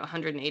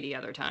 180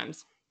 other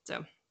times.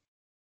 So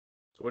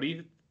what do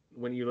you,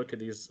 when you look at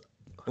these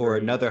Or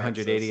 180 another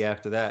practices, 180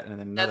 after that, and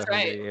then another That's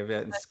right. 180 after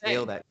that, and That's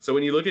scale right. that. so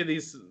when you look at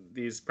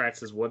these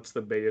practices, what's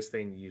the biggest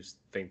thing you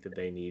think that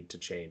they need to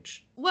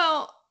change?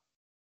 Well,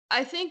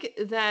 I think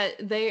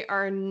that they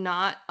are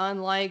not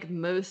unlike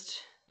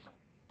most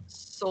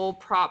sole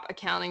prop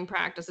accounting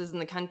practices in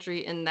the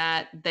country, in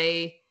that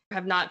they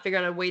have not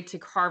figured out a way to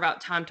carve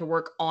out time to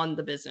work on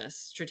the business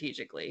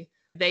strategically.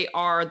 They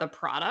are the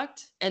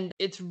product, and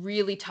it's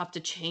really tough to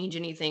change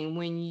anything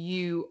when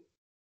you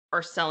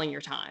are selling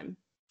your time.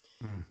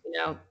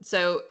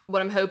 So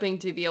what I'm hoping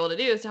to be able to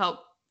do is to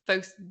help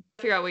folks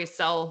figure out a way to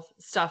sell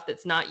stuff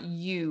that's not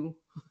you.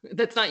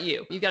 That's not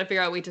you. You've got to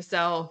figure out a way to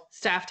sell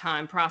staff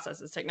time,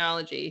 processes,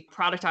 technology,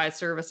 productized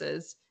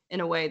services in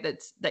a way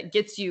that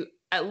gets you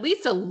at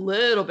least a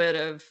little bit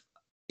of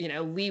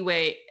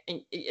leeway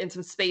and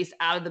some space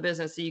out of the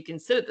business, so you can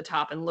sit at the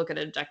top and look at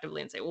it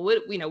objectively and say, well,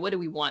 what do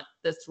we want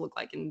this to look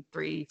like in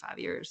 3-5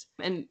 years,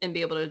 and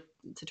be able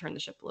to turn the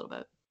ship a little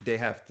bit. They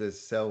have to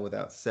sell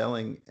without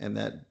selling, and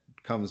that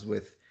comes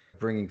with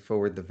bringing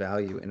forward the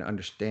value and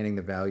understanding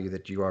the value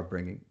that you are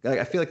bringing. Like,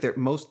 I feel like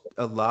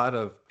a lot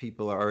of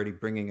people are already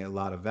bringing a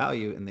lot of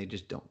value, and they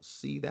just don't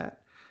see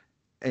that.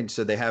 And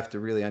so they have to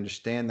really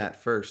understand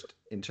that first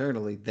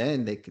internally.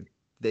 Then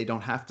they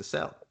don't have to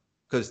sell,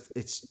 because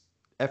it's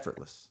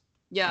effortless.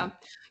 Yeah.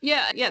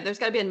 There's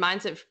got to be a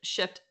mindset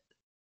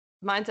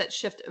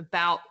shift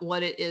about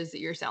what it is that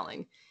you're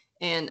selling.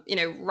 And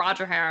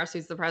Roger Harris,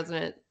 who's the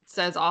president,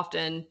 says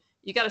often,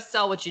 you got to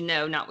sell what you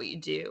know, not what you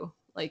do.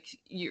 Like,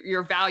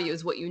 your value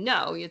is what you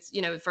know. It's,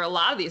 for a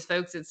lot of these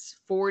folks, it's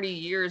 40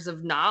 years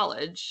of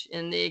knowledge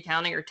in the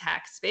accounting or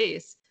tax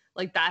space.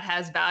 Like, that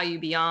has value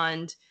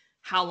beyond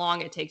how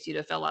long it takes you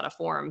to fill out a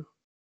form.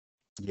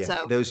 Yeah,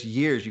 So those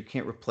years, you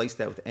can't replace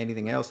that with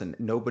anything else, and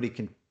nobody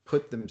can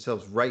put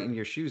themselves right in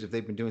your shoes if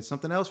they've been doing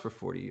something else for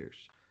 40 years.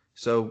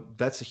 So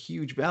that's a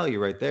huge value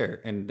right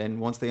there. And then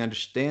once they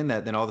understand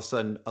that, then all of a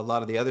sudden, a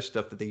lot of the other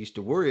stuff that they used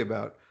to worry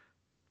about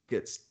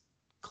gets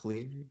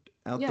cleared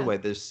out the way.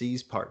 The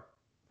C's part.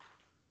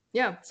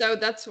 Yeah, so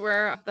that's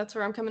where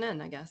I'm coming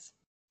in, I guess.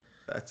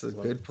 That's a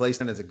good place,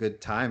 and it's a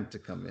good time to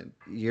come in.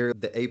 You're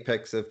the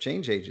apex of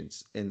change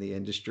agents in the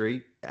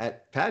industry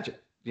at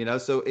Paget.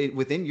 So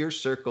within your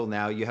circle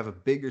now, you have a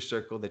bigger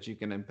circle that you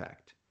can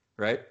impact,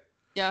 right?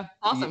 Yeah,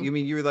 awesome. You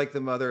mean you're like the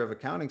mother of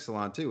Accounting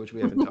Salon too, which we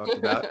haven't talked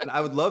about. And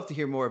I would love to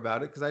hear more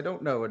about it, because I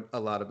don't know a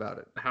lot about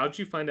it. How'd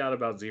you find out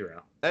about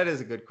Xero? That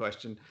is a good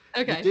question.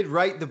 Okay. You did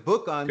write the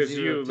book on Xero, because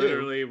you too.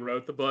 literally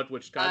wrote the book,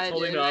 which Scott's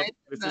holding up.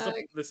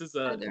 This is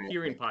a did.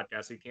 hearing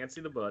podcast, so you can't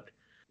see the book.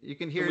 You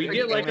can hear we it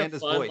get in like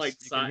Amanda's a fun voice.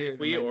 if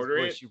we order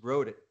it. You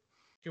wrote it.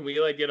 Can we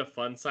get a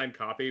fun signed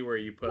copy where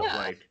you put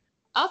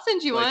I'll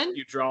send you one.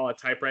 You draw a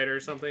typewriter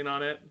or something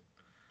on it?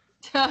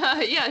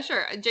 Yeah,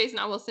 sure. Jason,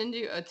 I will send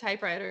you a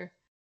typewriter.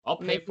 I'll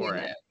pay for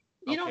it.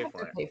 You don't have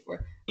to pay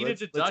for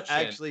it. Let's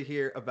actually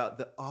hear about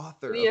the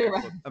author of the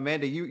book.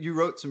 Amanda, you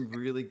wrote some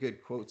really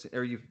good quotes,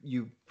 or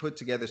you put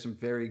together some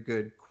very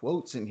good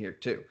quotes in here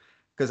too.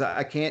 Because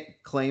I can't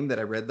claim that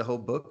I read the whole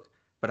book,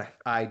 but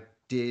I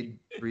did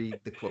read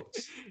the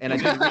quotes, and I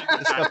did read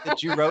the stuff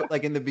that you wrote,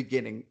 like in the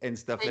beginning and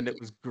stuff, and it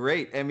was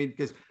great. I mean,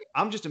 because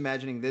I'm just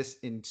imagining this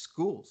in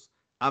schools.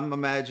 I'm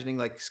imagining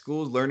like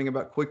schools learning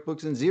about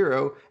QuickBooks and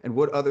Xero, and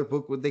what other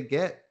book would they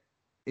get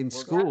in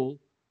school?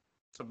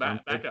 So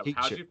back up.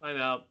 How did you find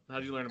out? How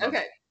did you learn about?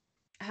 Okay,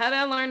 how did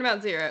I learn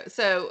about Xero?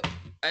 So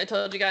I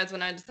told you guys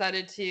when I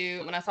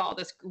saw all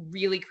this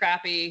really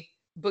crappy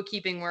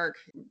bookkeeping work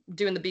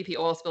doing the BP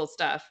oil spill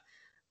stuff,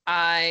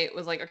 I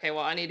was like, okay,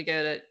 well, I'm going to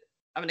go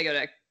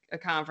to a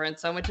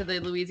conference. So I went to the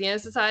Louisiana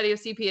Society of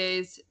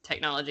CPAs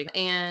Technology,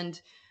 and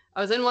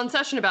I was in one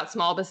session about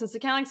small business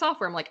accounting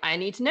software. I'm like, I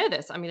need to know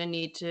this. I'm going to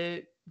need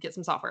to get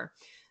some software.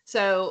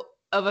 So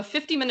of a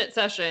 50-minute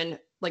session,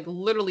 like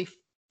literally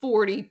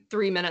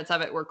 43 minutes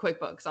of it were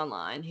QuickBooks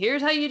Online.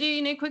 Here's how you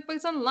do,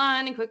 QuickBooks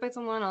Online and QuickBooks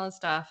Online, all this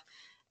stuff.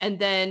 And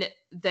then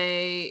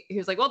he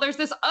was like, well, there's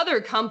this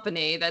other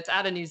company that's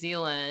out of New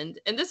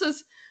Zealand. And this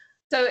is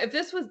no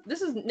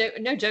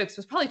jokes, it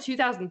was probably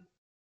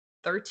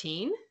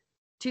 2013,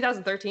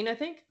 I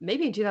think,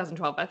 maybe in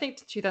 2012, but I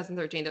think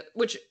 2013,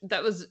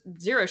 that was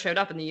Xero showed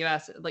up in the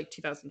US like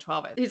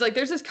 2012. He's like,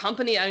 there's this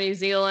company out of New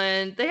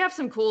Zealand. They have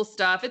some cool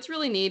stuff. It's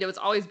really neat. It was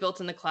always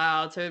built in the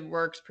cloud, so it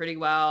works pretty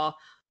well.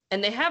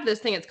 and they have this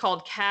thing, it's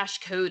called cache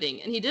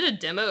coding. And he did a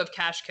demo of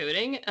cache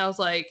coding. And I was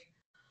like,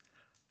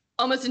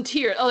 almost in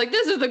tears. I was like,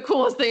 this is the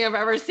coolest thing I've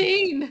ever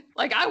seen.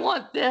 Like, I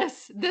want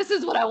this. This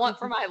is what I want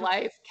for my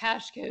life,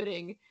 cache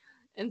coding.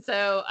 And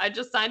so I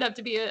just signed up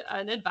to be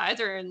an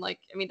advisor. And like,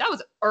 I mean, that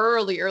was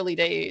early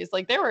days.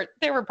 Like there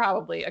were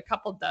probably a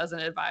couple dozen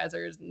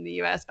advisors in the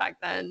US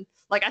back then.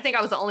 Like, I think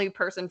I was the only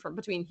person from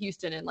between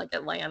Houston and like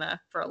Atlanta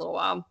for a little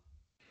while.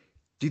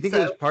 Do you think it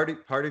was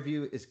part of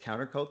you is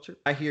counterculture?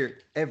 I hear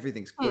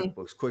everything's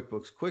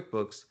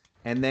QuickBooks.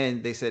 And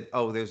then they said,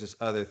 oh, there's this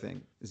other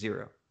thing,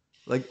 Xero.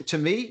 Like, to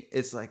me,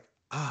 it's like,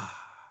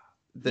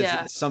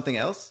 there's something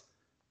else.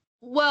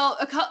 Well,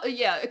 a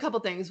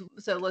couple things.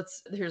 So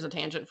here's a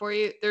tangent for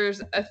you.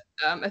 There's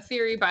a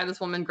theory by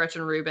this woman,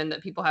 Gretchen Rubin,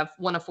 that people have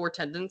one of 4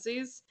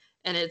 tendencies,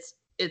 and it's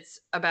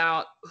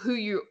about who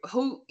you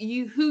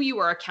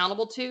are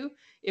accountable to.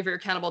 If you're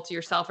accountable to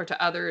yourself or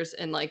to others,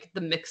 and like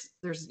the mix,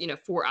 there's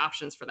 4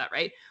 options for that,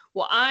 right?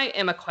 Well, I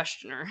am a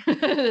questioner.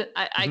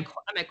 I'm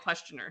a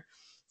questioner,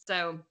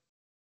 so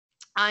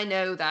I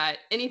know that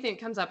anything that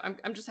comes up,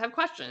 I'm just have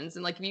questions.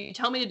 And like, if you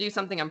tell me to do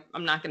something,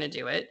 I'm not going to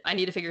do it. I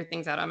need to figure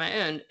things out on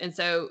my own. And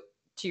so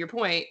to your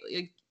point,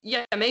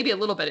 yeah, maybe a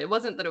little bit. It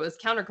wasn't that it was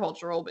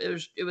countercultural, but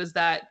it was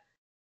that,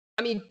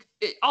 I mean,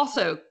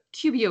 also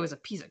QBO was a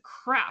piece of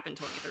crap in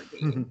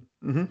 2013.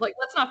 Like,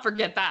 let's not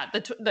forget that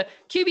the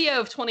QBO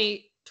of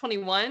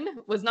 2021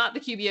 was not the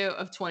QBO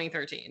of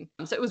 2013.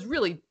 So it was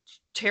really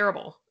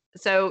terrible.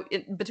 So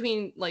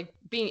between like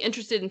being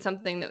interested in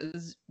something that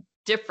was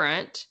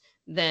different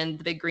than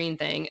the big green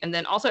thing, and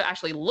then also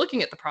actually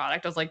looking at the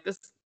product, I was like,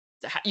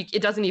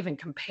 it doesn't even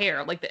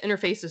compare. Like, the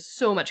interface is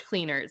so much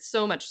cleaner, it's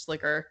so much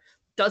slicker,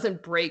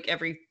 doesn't break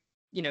every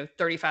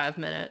 35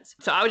 minutes.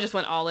 So I just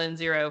went all in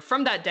Xero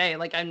from that day.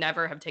 Like, I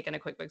never have taken a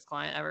QuickBooks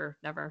client ever,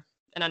 never,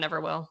 and I never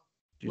will.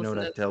 Do you know what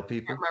I tell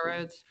people? My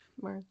roads.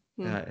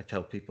 I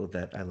tell people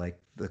that I like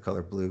the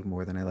color blue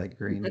more than I like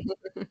green.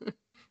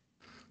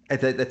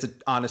 That's an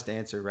honest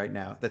answer right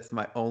now. That's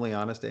my only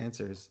honest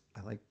answer is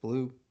I like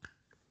blue.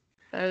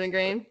 Better than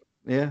green?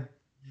 Yeah.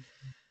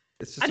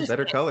 It's just a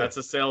better color. That's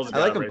a sales I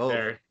like them right both.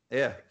 There.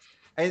 Yeah.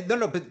 And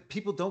no, but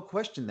people don't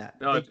question that.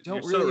 No, they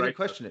don't really even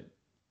question it.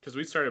 Because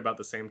we started about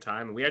the same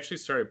time, and we actually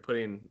started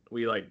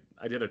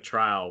I did a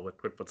trial with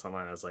QuickBooks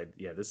Online. I was like,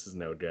 yeah, this is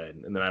no good.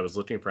 And then I was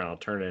looking for an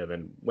alternative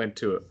and went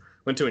to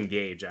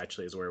Engage,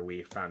 actually, is where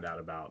we found out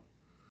about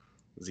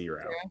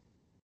Xero. Yeah.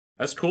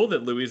 That's cool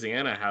that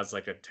Louisiana has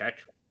like a tech,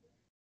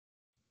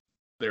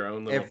 their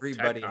own little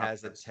Everybody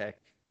has a tech.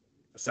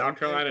 South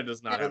Carolina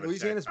does not have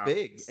Louisiana's a tech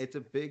big. conference. It's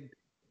a big.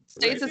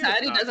 State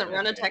Society doesn't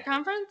run a tech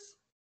conference?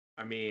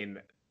 I mean,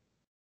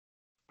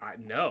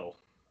 no.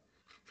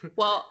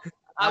 Well,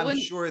 I'm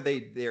sure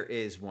there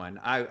is one.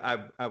 I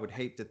would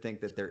hate to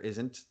think that there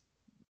isn't.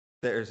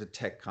 There's a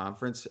tech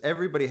conference.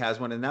 Everybody has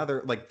one, and now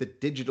they're like the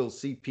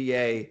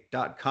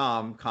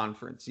digitalcpa.com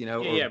conference,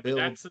 but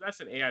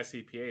that's an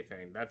AICPA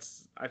thing.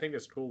 I think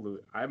it's cool.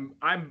 I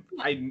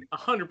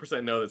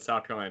 100% know that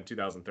South Carolina in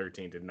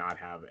 2013 did not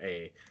have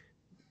a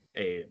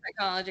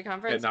technology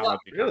conference.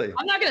 Really?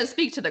 I'm not going to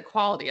speak to the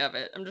quality of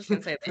it. I'm just going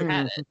to say they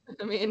had it.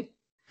 I mean,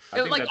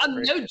 no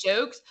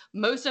jokes.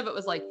 Most of it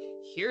was like,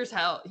 here's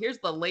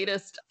the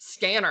latest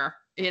scanner,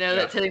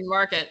 that's hitting the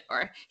market,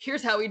 or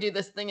here's how we do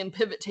this thing in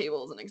pivot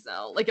tables in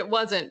Excel. Like, it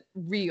wasn't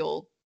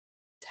real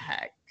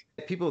tech.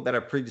 People that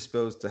are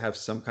predisposed to have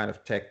some kind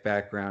of tech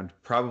background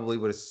probably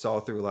would have saw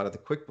through a lot of the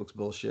QuickBooks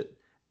bullshit.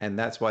 And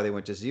that's why they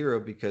went to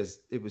Xero, because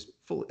it was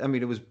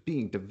it was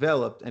being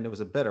developed and it was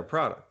a better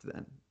product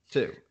then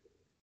too.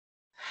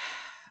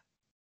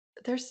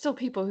 There's still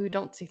people who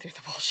don't see through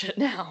the bullshit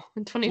now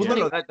in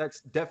 2020. Well, no,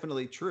 that's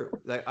definitely true.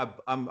 Like,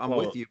 I'm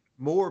with you.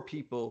 More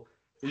people.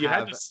 You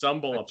had to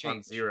stumble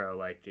upon Xero.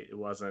 Like, it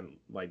wasn't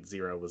like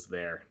Xero was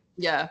there.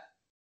 Yeah.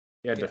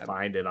 You had to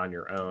find it on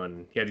your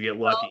own. You had to get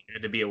lucky. You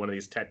had to be at one of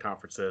these tech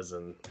conferences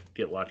and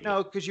get lucky.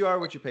 No, because you are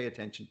what you pay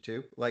attention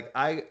to. Like,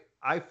 I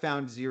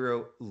found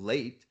Xero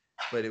late,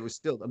 but it was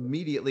still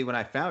immediately when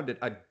I found it,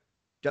 I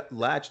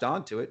latched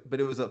onto it. But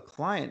it was a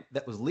client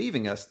that was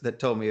leaving us that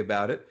told me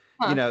about it.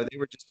 Huh.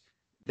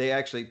 They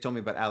actually told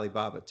me about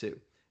Alibaba too,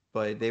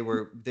 but they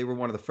were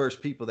one of the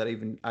first people that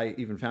I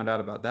even found out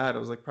about that. I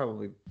was like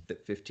probably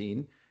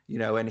 15,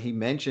 and he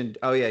mentioned,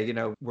 oh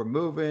yeah, we're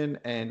moving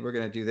and we're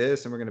going to do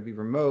this and we're going to be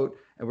remote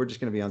and we're just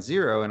going to be on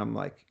Xero. And I'm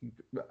like,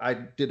 I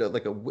did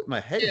my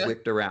head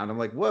whipped around. I'm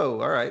like, whoa,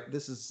 all right,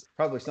 this is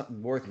probably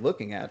something worth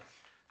looking at.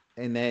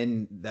 And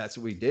then that's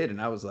what we did.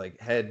 And I was like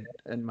head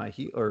and my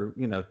heel, or,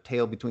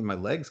 tail between my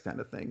legs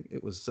kind of thing.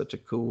 It was such a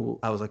cool,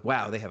 I was like,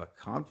 wow, they have a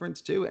conference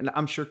too. And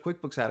I'm sure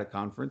QuickBooks had a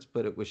conference,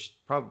 but it was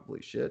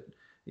probably shit,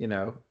 and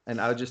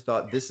I just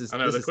thought the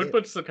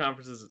QuickBooks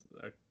conference is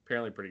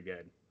apparently pretty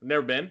good.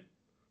 Never been?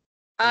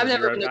 I've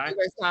never been to a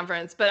QuickBooks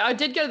conference, but I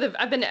did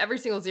I've been to every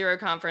single Xero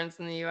conference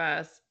in the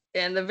US.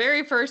 And the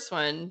very first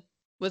one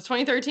was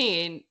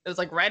 2013. It was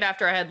like right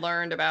after I had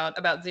learned about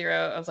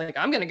Xero. I was like,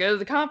 I'm going to go to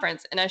the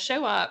conference. And I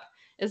show up.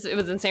 It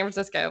was in San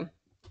Francisco.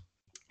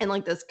 in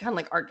like this kind of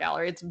like art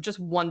gallery. It's just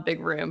one big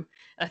room.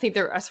 And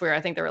I swear,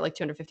 I think there were like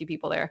 250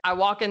 people there. I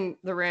walk in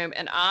the room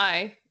and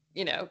I,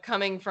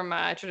 coming from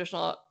my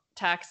traditional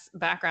tax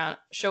background,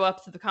 show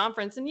up to the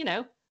conference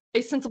and,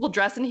 a sensible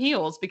dress and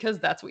heels, because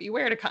that's what you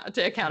wear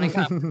to accounting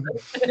conferences.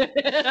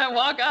 I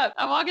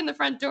walk in the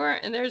front door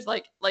and there's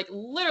like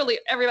literally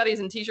everybody's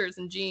in t-shirts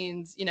and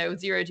jeans,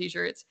 zero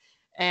t-shirts.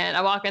 And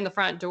I walk in the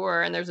front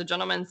door and there's a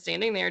gentleman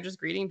standing there just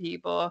greeting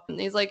people. And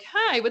he's like,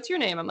 "Hi, what's your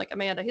name?" I'm like,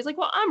 "Amanda." He's like,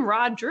 "Well, I'm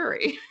Rod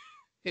Drury,"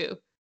 who,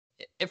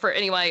 if for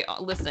anyone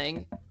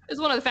listening,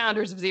 is one of the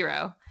founders of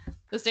Xero.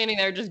 So standing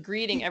there just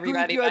greeting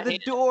everybody. You at the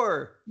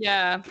door.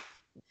 Yeah.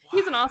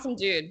 He's an awesome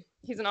dude.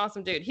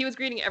 He was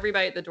greeting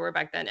everybody at the door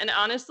back then. And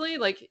honestly,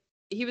 like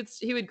he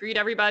would greet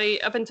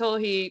everybody up until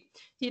he's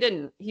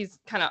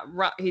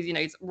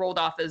rolled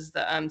off as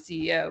the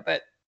CEO,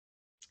 but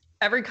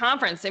every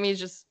conference, I mean, he's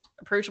just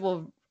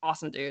approachable,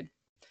 awesome dude.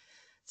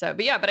 So,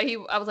 but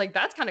I was like,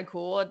 that's kind of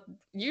cool.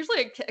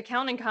 Usually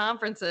accounting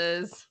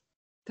conferences,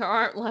 there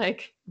aren't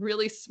like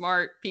really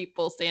smart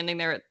people standing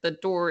there at the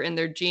door in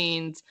their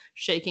jeans,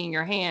 shaking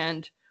your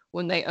hand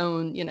when they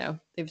own,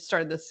 they've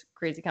started this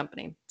crazy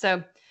company.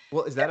 So,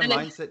 well, is that a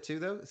mindset too,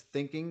 though?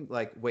 Thinking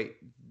like, wait,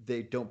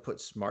 they don't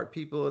put smart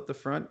people at the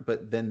front,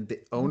 but then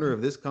the owner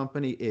of this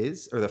company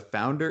is, or the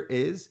founder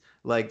is,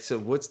 like, so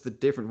what's the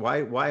difference?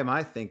 Why am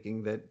I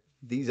thinking that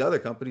these other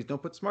companies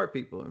don't put smart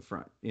people in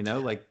front?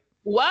 Like.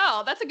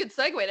 Wow, that's a good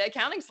segue to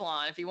Accounting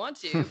Salon if you want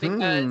to,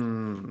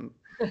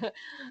 because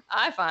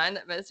I find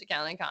that most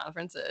accounting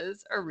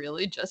conferences are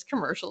really just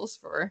commercials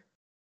for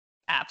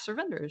apps or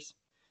vendors.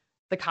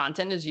 The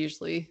content is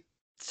usually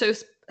so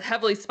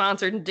heavily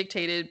sponsored and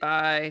dictated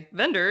by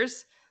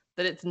vendors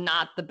that it's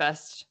not the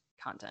best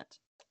content,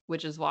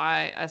 which is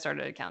why I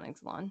started Accounting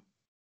Salon.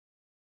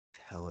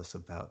 Tell us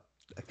about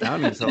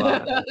Accounting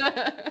Salon.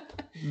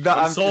 No,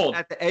 I'm sold.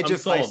 At the edge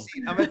of my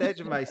seat. I'm at the edge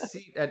of my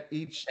seat at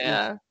each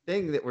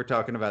thing that we're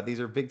talking about. These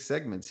are big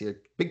segments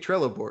here, big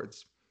Trello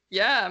boards.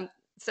 Yeah.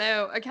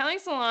 So Accounting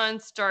Salon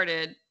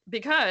started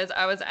because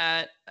I was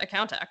at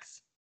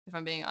Accountex, if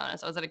I'm being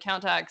honest. I was at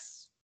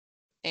Accountex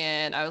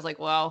and I was like,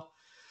 well,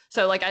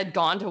 so like I'd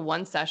gone to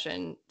one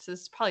session. So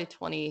this is probably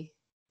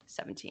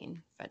 2017,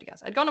 if I had to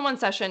guess. I'd gone to one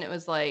session. It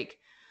was like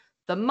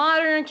the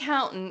modern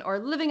accountant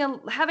or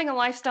having a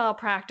lifestyle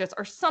practice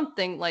or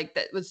something like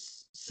that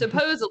was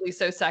supposedly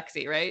so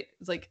sexy, right?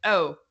 It's like,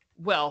 oh,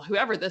 well,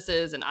 whoever this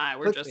is and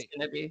we're just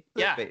going to be,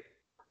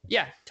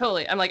 yeah,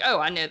 totally. I'm like, oh,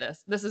 I know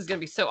this. This is going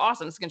to be so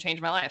awesome. This is going to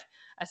change my life.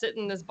 I sit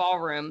in this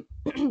ballroom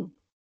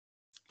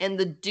and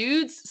the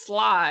dude's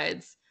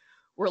slides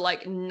were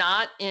like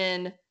not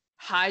in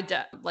high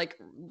depth, like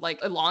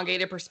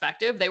elongated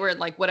perspective. They were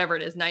like, whatever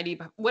it is,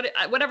 90,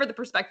 whatever the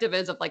perspective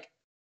is of like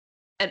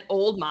an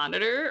old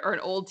monitor or an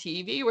old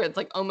TV where it's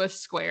like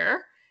almost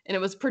square and it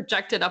was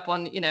projected up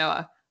on,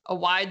 a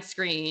wide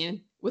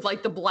screen with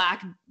like the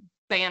black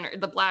banner,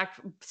 the black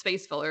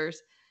space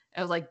fillers.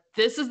 I was like,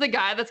 this is the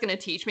guy that's going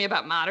to teach me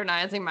about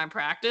modernizing my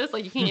practice.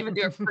 Like you can't even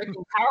do a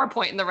freaking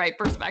PowerPoint in the right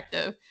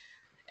perspective.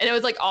 And it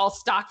was like all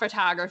stock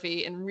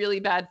photography and really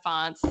bad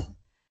fonts.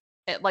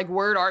 Like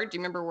word art. Do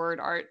you remember word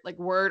art? Like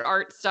word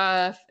art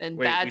stuff and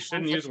bad. We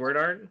shouldn't use word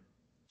art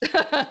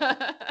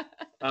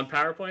on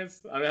PowerPoints.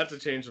 I'm gonna have to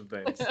change some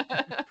things.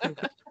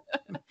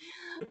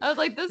 I was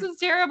like, this is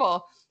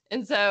terrible.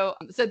 And so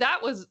that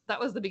was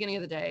the beginning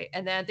of the day.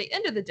 And then at the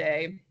end of the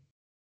day,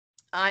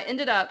 I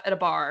ended up at a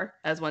bar,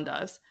 as one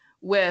does,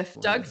 with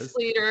Doug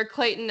Sleater,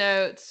 Clayton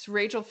Oates,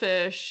 Rachel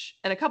Fish,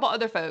 and a couple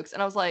other folks.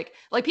 And I was like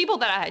people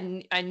that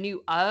I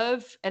knew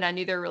of, and I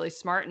knew they were really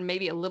smart and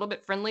maybe a little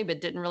bit friendly,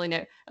 but didn't really know.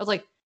 I was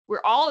like,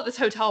 we're all at this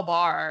hotel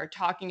bar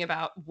talking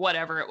about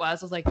whatever it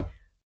was. I was like,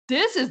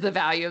 this is the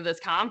value of this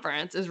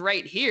conference is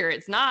right here.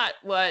 It's not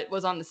what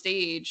was on the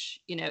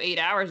stage, 8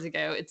 hours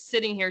ago. It's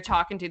sitting here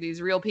talking to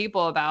these real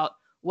people about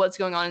what's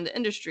going on in the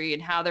industry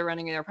and how they're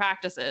running their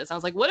practices. I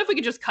was like, what if we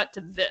could just cut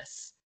to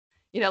this?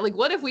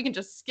 What if we can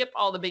just skip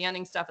all the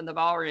beginning stuff in the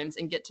ballrooms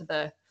and get to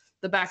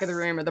the back of the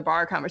room or the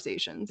bar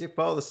conversations? Skip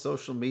all the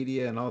social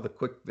media and all the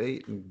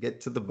clickbait and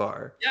get to the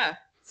bar. Yeah.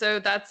 So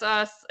that's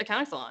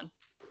Accounting Salon.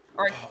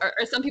 Or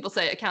some people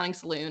say Accounting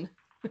Saloon.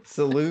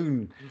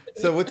 Saloon.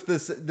 So what's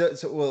this?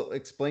 So we'll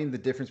explain the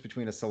difference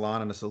between a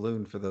salon and a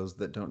saloon for those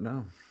that don't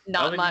know.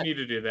 Not much. You need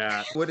to do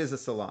that. What is a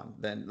salon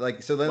then?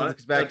 So then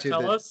let's back to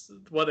tell us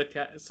what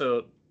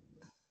so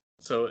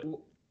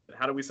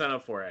how do we sign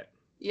up for it?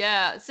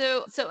 Yeah.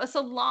 So a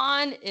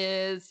salon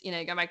is,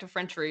 going back to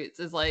French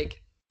roots, is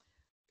like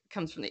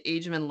comes from the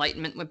Age of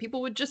Enlightenment when people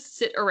would just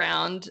sit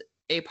around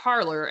a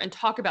parlor and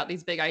talk about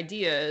these big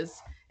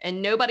ideas, and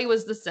nobody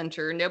was the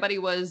center, nobody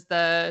was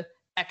the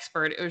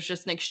expert. It was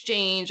just an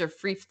exchange of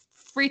free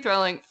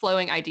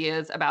flowing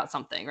ideas about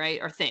something, right?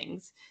 Or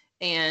things.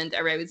 And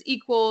everybody was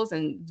equals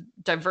and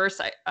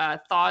diverse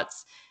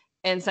thoughts.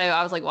 And so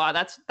I was like, wow,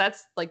 that's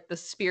like the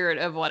spirit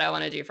of what I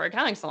want to do for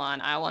Accounting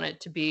Salon. I want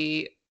it to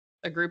be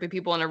a group of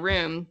people in a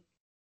room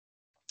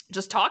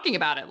just talking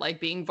about it, like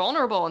being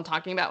vulnerable and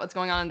talking about what's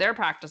going on in their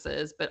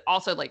practices, but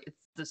also like it's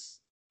this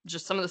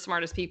just some of the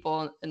smartest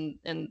people in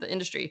the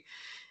industry.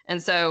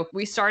 And so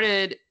we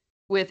started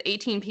with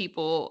 18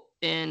 people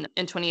in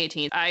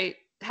 2018. I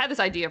had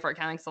this idea for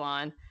accounting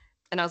salon,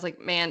 and I was like,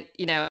 man,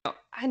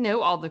 I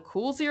know all the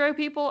cool Xero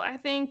people, I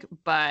think,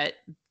 but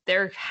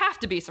there have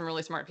to be some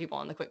really smart people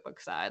on the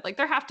QuickBooks side. Like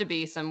there have to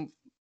be some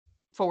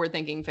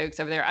forward-thinking folks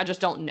over there. I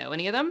just don't know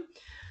any of them.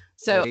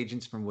 So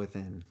agents from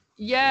within.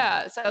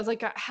 Yeah. So I was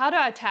like, how do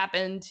I tap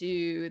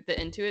into the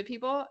Intuit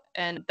people?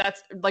 And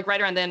that's like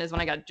right around then is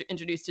when I got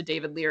introduced to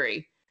David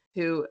Leary,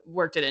 who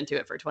worked at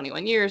Intuit for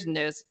 21 years and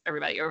knows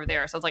everybody over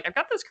there. So I was like, I've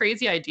got this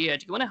crazy idea.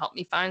 Do you want to help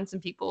me find some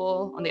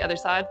people on the other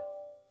side?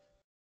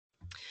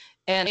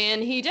 And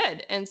he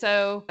did. And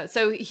so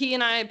he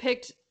and I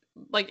picked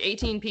like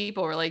 18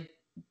 people, or like,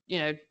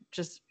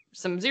 just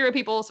some Xero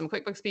people, some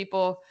QuickBooks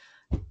people.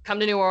 Come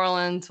to New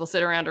Orleans, we'll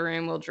sit around a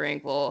room, we'll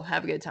drink, we'll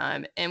have a good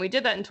time. And we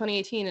did that in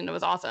 2018 and it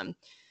was awesome.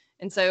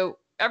 And so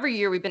every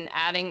year we've been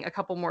adding a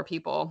couple more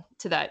people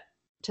to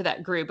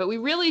that group, but we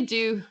really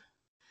do.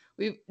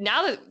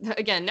 Now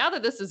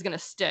that this is going to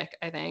stick,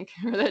 I think,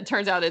 or that it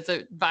turns out it's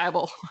a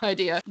viable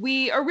idea,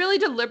 we are really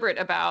deliberate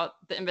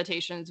about the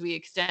invitations we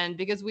extend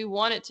because we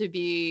want it to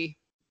be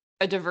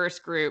a diverse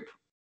group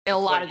in a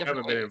lot of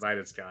different ways. You haven't been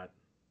invited, Scott.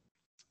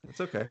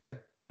 It's okay.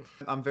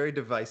 I'm very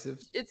divisive.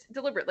 It's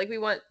deliberate. Like we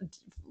want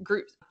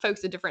groups,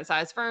 folks at different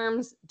size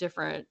firms,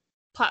 different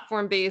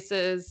platform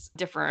bases,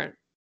 different,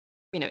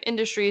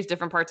 industries,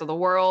 different parts of the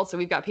world. So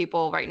we've got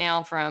people right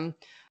now from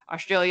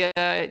Australia,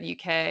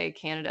 UK,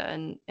 Canada,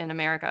 and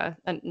America,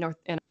 and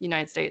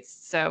United States.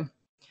 So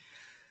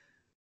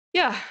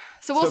yeah.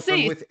 So we'll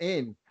see. From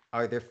within,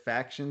 are there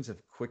factions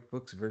of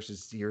QuickBooks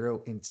versus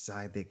Xero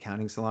inside the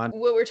accounting salon?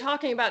 What we're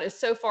talking about is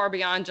so far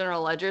beyond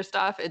general ledger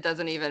stuff, it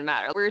doesn't even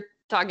matter. We're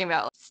talking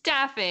about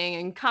staffing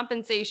and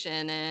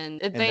compensation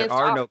and advanced. And there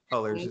are no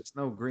colors. It's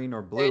no green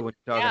or blue when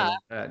you're talking about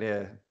that.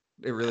 Yeah,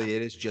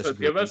 it is just. So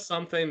give us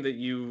something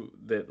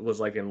that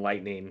was like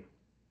enlightening,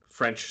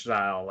 French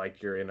style,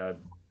 like you're in a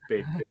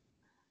big.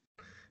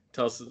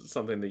 Tell us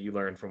something that you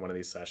learned from one of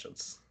these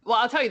sessions. Well,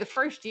 I'll tell you, the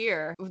first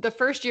year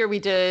we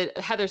did,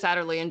 Heather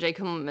Satterley and Jay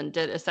Kummelman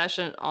did a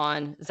session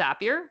on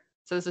Zapier.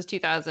 So this is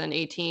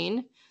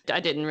 2018. I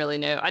didn't really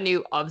know. I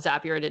knew of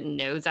Zapier. I didn't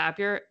know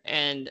Zapier.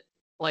 And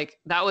like,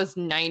 that was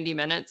 90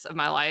 minutes of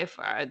my life.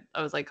 I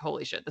was like,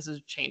 holy shit, this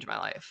has changed my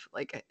life.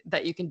 Like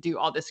that you can do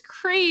all this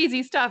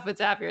crazy stuff with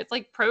Zapier. It's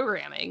like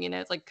programming,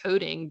 it's like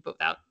coding, but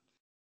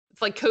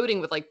it's like coding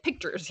with like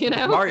pictures,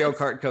 Mario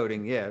Kart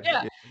coding. Yeah.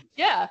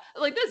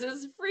 Like this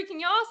is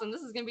freaking awesome.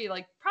 This is going to be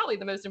like probably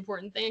the most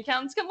important thing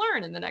accountants can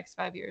learn in the next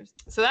 5 years.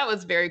 So that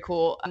was very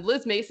cool.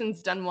 Liz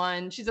Mason's done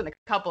one. She's done a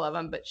couple of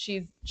them, but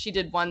she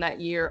did one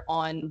that year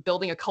on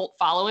building a cult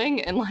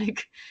following, and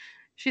like,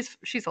 she's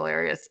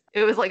hilarious.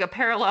 It was like a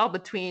parallel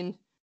between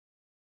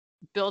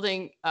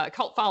building a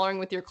cult following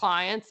with your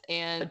clients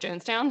and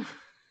Jonestown.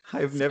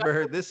 I've never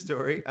heard this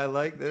story. I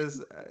like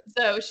this.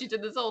 So she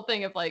did this whole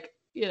thing of like,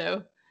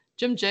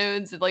 Jim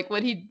Jones and like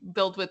what he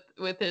built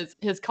with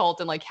his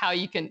cult, and like how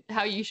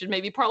you should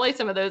maybe parlay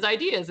some of those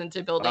ideas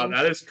into building. Oh,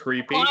 that is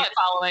creepy.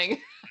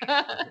 Following.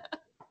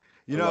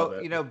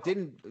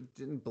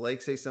 Didn't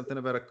Blake say something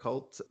about a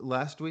cult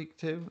last week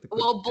too?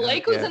 Well,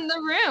 Blake was in the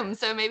room,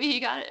 so maybe he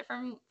got it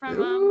from.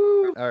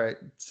 All right,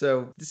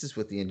 so this is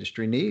what the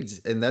industry needs,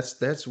 and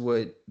that's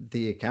what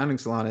the accounting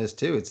salon is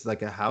too. It's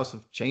like a house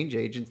of change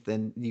agents.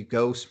 Then you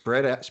go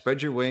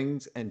spread your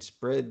wings and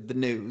spread the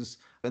news,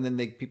 and then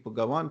people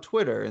go on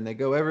Twitter and they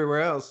go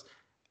everywhere else,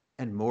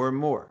 and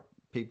more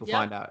people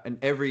find out, and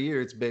every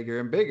year it's bigger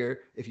and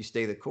bigger if you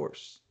stay the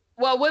course.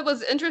 Well, what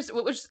was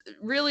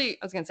really, I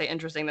was going to say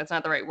interesting, that's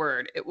not the right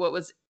word. What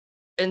was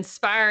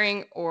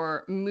inspiring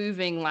or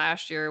moving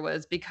last year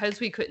was because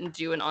we couldn't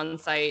do an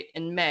on-site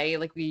in May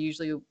like we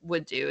usually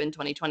would do in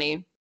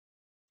 2020.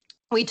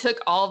 We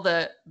took all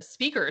the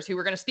speakers who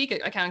were going to speak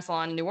at Accounting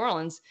Salon in New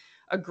Orleans,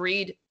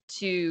 agreed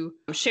to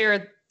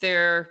share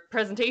their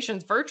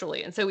presentations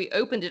virtually. And so we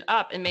opened it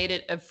up and made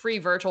it a free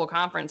virtual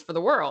conference for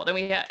the world. And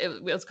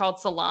it was called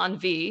Salon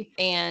V,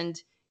 and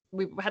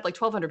we had like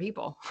 1,200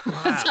 people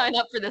sign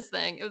up for this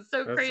thing. It was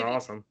so crazy. That's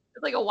awesome.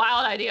 It's like a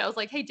wild idea. I was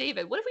like, hey,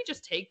 David, what if we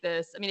just take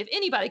this? I mean, if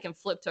anybody can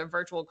flip to a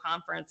virtual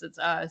conference, it's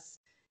us.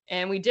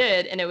 And we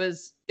did. And it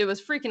was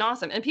freaking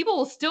awesome. And people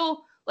will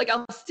still, like,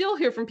 I'll still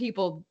hear from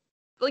people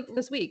like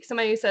this week.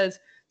 Somebody says,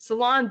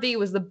 Salon V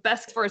was the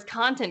best as far as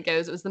content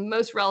goes. It was the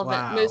most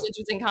relevant, most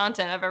interesting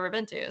content I've ever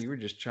been to. You were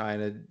just trying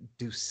to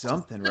do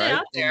something, right?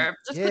 Out there.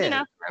 Just put it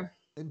out there.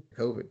 And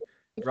COVID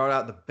brought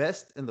out the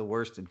best and the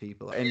worst in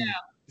people. And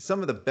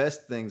some of the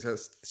best things,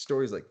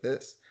 stories like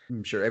this,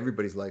 I'm sure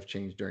everybody's life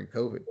changed during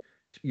COVID.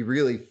 You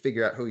really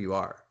figure out who you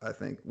are, I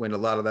think, when a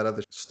lot of that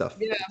other stuff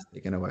is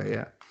taken away.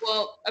 Yeah.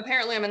 Well,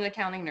 apparently I'm an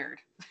accounting nerd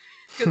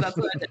because that's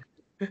what I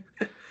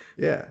did.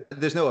 Yeah.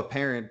 There's no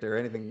apparent or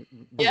anything.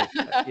 Yeah.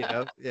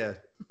 Yeah.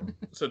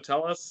 So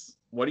tell us,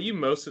 what are you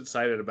most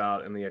excited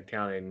about in the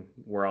accounting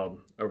world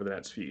over the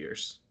next few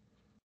years?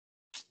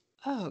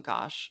 Oh,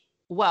 gosh.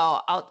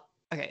 Well,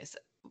 so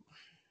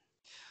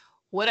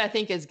what I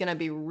think is going to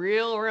be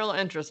real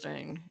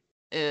interesting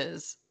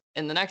is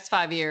in the next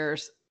 5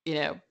 years,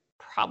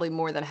 probably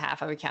more than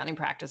half of accounting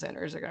practice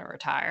owners are going to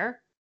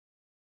retire.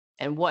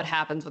 And what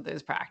happens with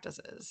those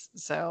practices?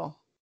 So,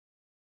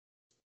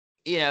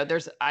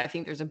 I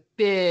think there's a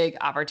big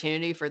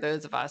opportunity for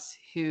those of us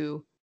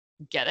who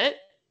get it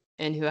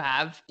and who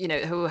have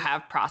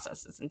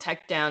processes and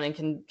tech down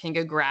and can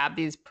go grab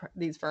these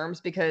firms,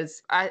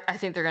 because I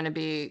think they're going to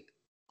be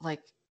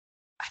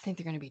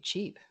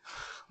cheap.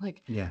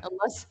 Like, Yeah.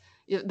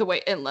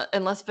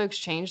 unless folks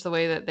change the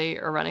way that they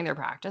are running their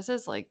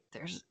practices, like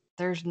it's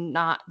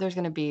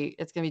going to be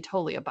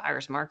totally a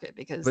buyer's market,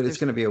 because But it's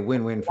going to be a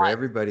win-win for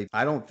everybody.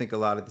 I don't think a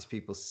lot of these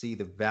people see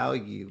the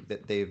value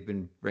that they've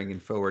been bringing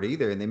forward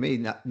either, and they may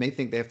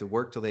think they have to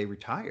work till they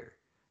retire.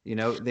 They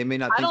may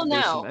not think that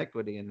there's some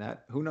equity in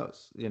that. Who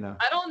knows?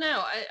 I don't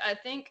know. I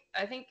think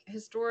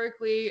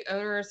historically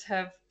owners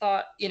have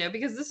thought,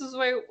 because this is the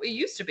way it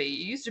used to be.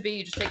 It used to be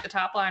you just take the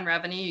top line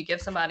revenue, you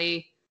give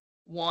somebody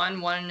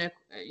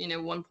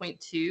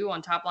 1.2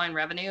 on top line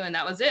revenue, and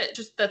that was it.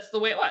 Just that's the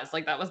way it was.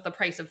 Like, that was the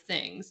price of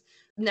things.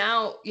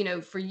 Now,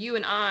 for you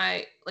and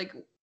I, like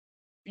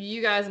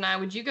you guys and I,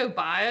 would you go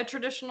buy a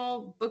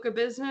traditional book of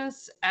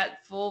business at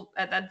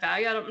that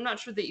value? I'm not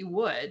sure that you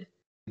would.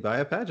 Buy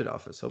a Paget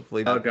office,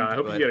 hopefully. Oh God, I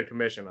hope you get a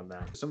commission on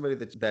that. Somebody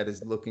that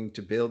is looking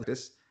to build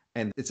this,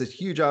 and it's a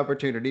huge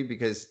opportunity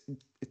because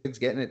it's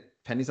getting it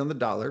pennies on the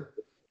dollar.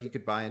 You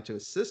could buy into a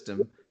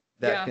system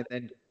that can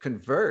then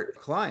convert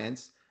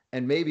clients.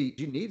 And maybe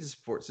you need a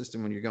support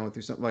system when you're going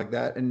through something like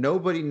that, and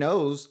nobody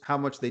knows how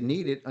much they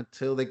need it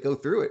until they go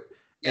through it.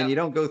 And you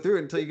don't go through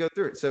it until you go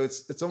through it. So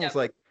it's almost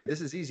like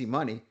this is easy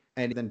money,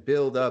 and then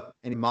build up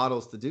any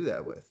models to do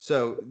that with.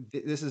 So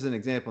this is an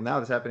example now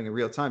that's happening in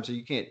real time. So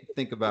you can't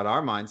think about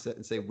our mindset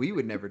and say we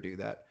would never do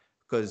that,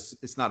 because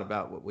it's not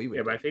about what we would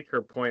do. But I think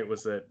her point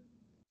was that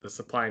the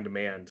supply and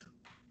demand,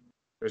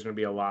 there's going to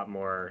be a lot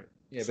more.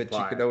 Yeah, but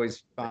you could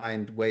always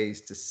find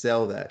ways to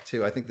sell that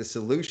too. I think the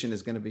solution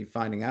is going to be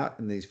finding out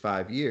in these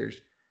 5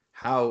 years,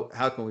 how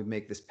can we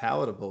make this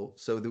palatable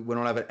so that we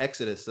don't have an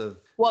exodus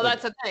of. Well,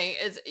 that's the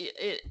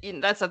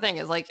thing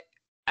is like,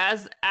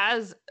 as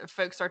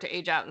folks start to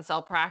age out and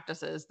sell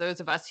practices, those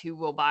of us who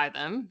will buy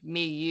them,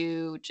 me,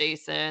 you,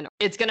 Jason,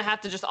 it's going to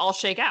have to just all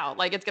shake out.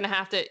 Like,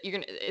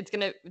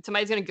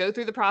 somebody's going to go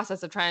through the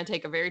process of trying to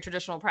take a very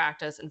traditional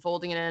practice and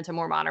folding it into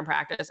more modern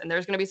practice. And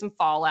there's going to be some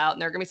fallout,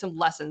 and there are going to be some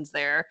lessons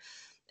there,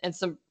 and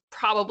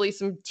probably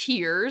some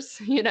tears,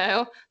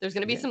 there's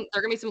going to be there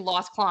are going to be some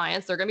lost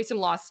clients. There are going to be some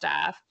lost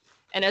staff.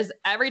 And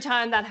every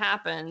time that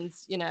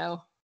happens over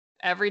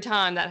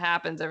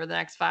the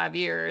next 5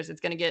 years,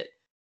 it's going to get,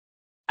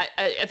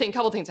 I think a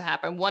couple things will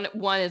happen. One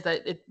is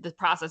that the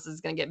process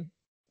is going to get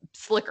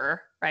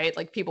slicker, right?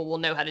 Like, people will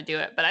know how to do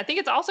it. But I think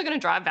it's also going to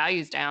drive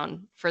values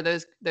down for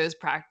those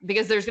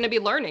because there's going to be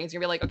learnings.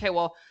 You're going to be like, okay,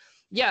 well,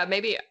 yeah,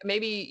 maybe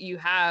you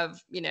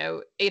have,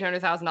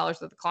 $800,000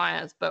 worth of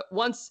clients, but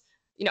once,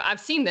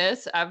 I've seen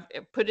this, I've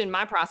put in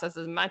my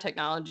processes, my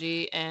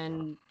technology,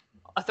 and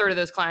a third of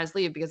those clients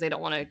leave because they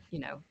don't want to,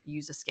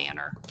 use a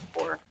scanner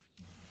or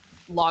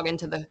log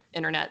into the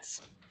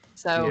internets.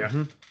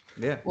 So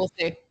we'll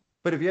see.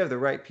 But if you have the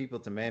right people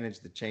to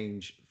manage the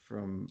change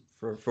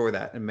for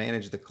that and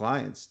manage the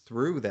clients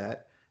through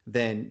that,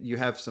 then you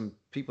have some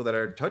people that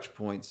are touch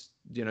points,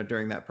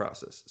 during that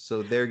process.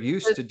 So they're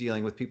used to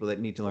dealing with people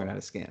that need to learn how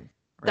to scan.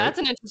 Right? That's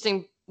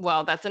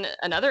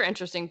another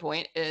interesting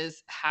point,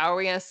 is how are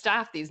we going to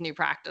staff these new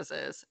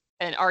practices?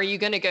 And are you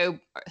going to go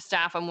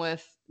staff them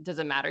with, does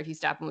it matter if you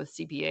staff them with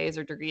CPAs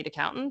or degreed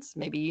accountants?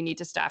 Maybe you need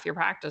to staff your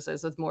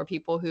practices with more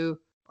people who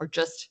are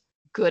just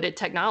good at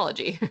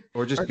technology,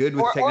 or just good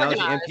with technology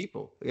organized. And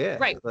people. Yeah.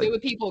 Right. Good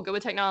with people, good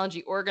with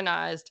technology,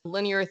 organized,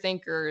 linear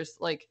thinkers,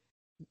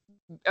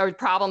 or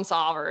problem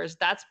solvers.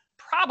 That's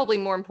probably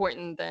more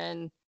important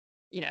than,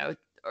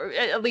 or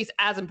at least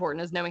as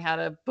important as knowing how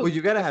to book. Well,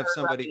 you got to have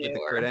somebody with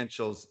the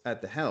credentials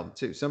at the helm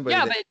too. Somebody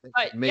that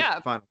makes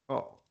the final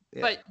call.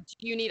 Yeah. But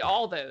you need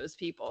all those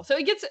people. So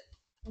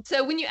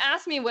when you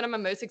ask me what I'm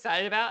most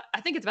excited about,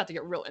 I think it's about to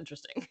get real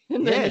interesting.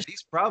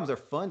 These problems are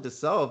fun to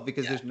solve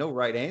because there's no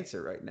right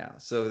answer right now.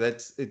 So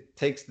it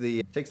takes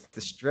the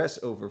stress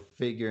over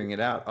figuring it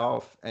out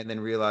off, and then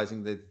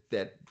realizing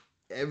that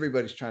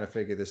everybody's trying to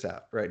figure this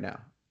out right now.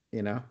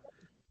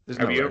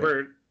 Have you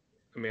ever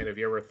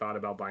thought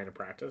about buying a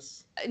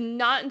practice?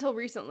 Not until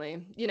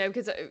recently,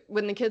 because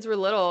when the kids were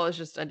little, it's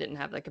just I didn't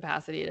have the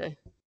capacity to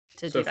do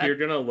that. So if you're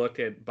going to look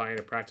at buying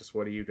a practice,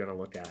 what are you going to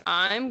look at?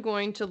 I'm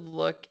going to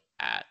look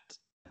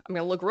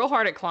real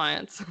hard at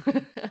clients. I'm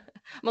going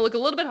to look a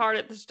little bit hard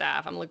at the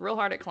staff. I'm going to look real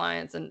hard at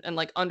clients and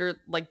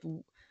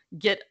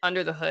get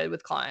under the hood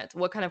with clients.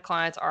 What kind of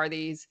clients are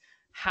these?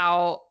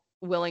 How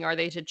willing are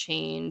they to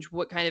change?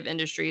 What kind of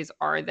industries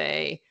are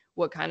they?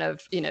 What kind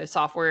of,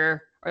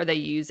 software are they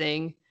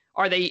using?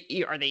 Are they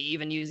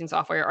even using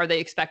software? Are they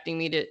expecting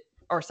me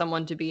or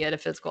someone to be at a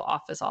physical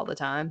office all the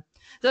time?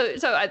 So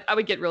I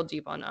would get real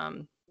deep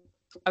on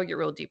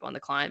the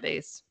client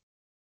base.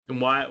 And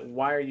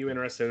why are you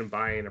interested in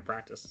buying a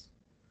practice?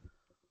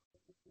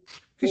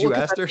 Because you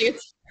asked her.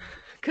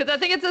 Because I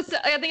think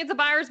it's a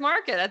buyer's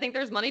market. I think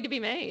there's money to be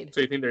made.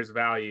 So you think there's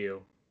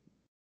value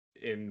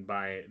Do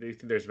you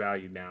think there's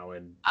value now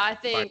in? I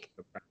finding think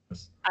a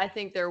practice? I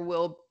think there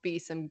will be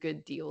some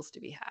good deals to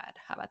be had.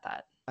 How about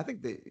that? I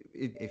think that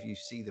if you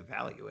see the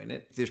value in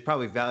it, there's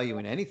probably value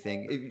in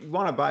anything. If you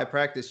want to buy a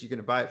practice, you're going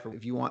to buy it for,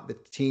 if you want the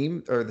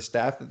team or the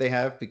staff that they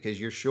have because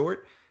you're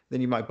short,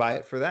 then you might buy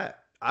it for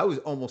that. I was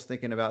almost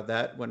thinking about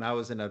that when I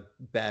was in a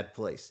bad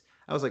place.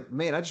 I was like,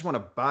 man, I just want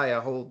to buy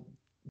a whole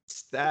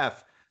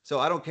staff. So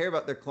I don't care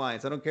about their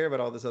clients. I don't care about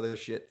all this other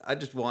shit. I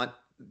just want,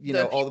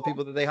 all the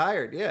people that they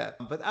hired. Yeah.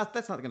 But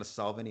that's not going to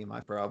solve any of my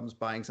problems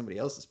buying somebody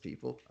else's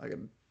people.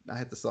 I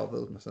had to solve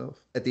those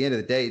myself. At the end of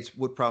the day, it's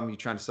what problem you're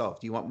trying to solve.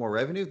 Do you want more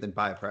revenue? Then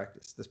buy a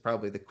practice. That's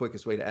probably the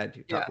quickest way to add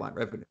to your top line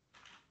revenue.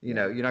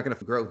 You're not going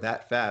to grow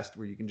that fast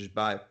where you can just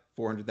buy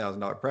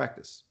 $400,000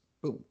 practice.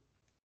 Boom.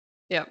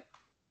 Yep.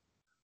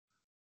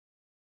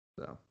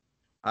 So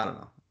I don't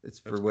know. It's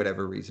for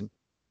whatever reason.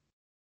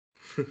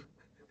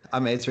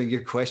 I'm answering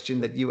your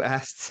question that you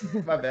asked.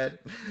 My bad.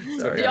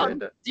 Sorry.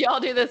 Do y'all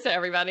do this to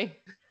everybody?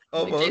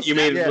 Almost. You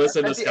mean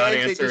listen to At the Scott end,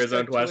 they answer just his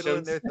own start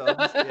twiddling questions? their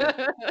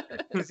thumbs.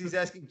 Because he's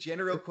asking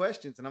general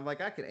questions, and I'm like,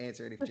 I can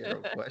answer any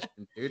general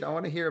question, dude. I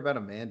want to hear about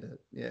Amanda.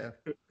 Yeah,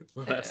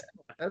 Well, that's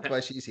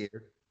why she's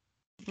here.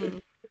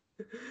 Mhm.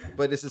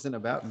 But this isn't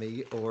about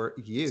me or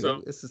you.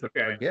 So, this is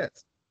okay. our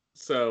guest.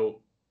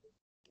 So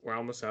we're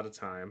almost out of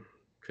time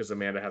because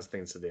Amanda has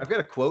things to do. I've got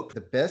a quote.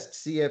 The best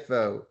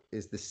CFO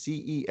is the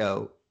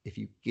CEO if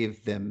you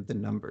give them the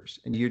numbers.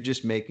 And you're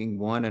just making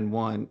 1 and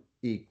 1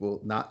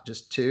 equal, not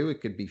just 2.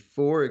 It could be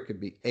 4. It could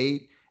be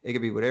 8. It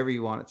could be whatever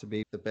you want it to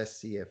be. The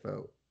best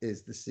CFO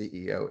is the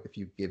CEO if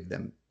you give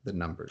them the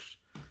numbers.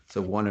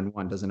 So 1 and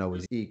 1 doesn't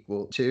always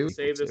equal 2.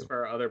 Save this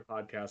for our other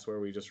podcast where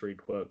we just read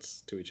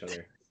quotes to each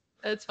other.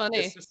 That's funny.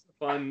 It's just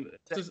fun.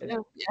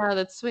 Yeah,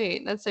 that's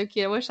sweet. That's so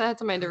cute. I wish I had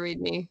somebody to read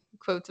me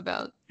quotes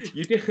about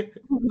You can,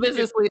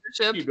 business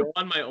leadership. you go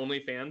on my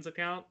OnlyFans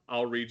account,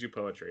 I'll read you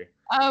poetry.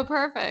 Oh,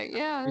 perfect.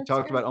 Yeah. We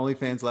talked about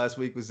OnlyFans last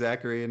week with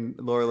Zachary and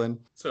Laurelyn.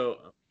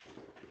 So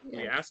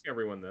we ask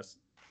everyone this.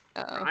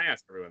 I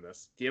ask everyone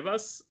this. Give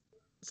us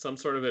some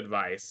sort of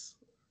advice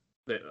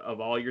that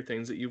of all your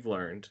things that you've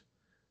learned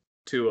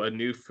to a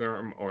new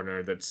firm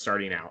owner that's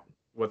starting out.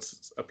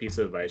 What's a piece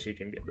of advice you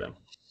can give them?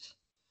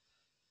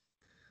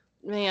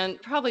 Man,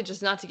 probably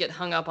just not to get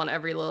hung up on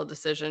every little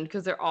decision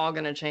because they're all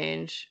going to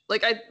change.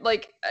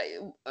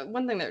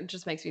 One thing that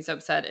just makes me so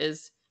upset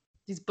is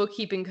these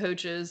bookkeeping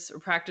coaches or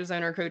practice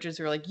owner coaches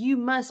who are like, you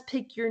must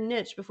pick your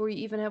niche before you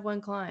even have one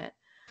client.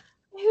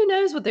 Who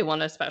knows what they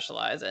want to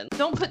specialize in?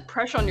 Don't put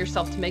pressure on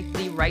yourself to make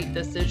the right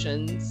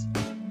decisions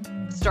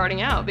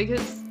starting out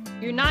because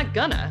you're not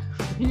gonna.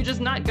 You're just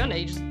not gonna.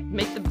 You just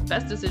make the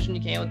best decision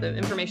you can with the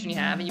information you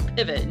have and you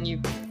pivot and you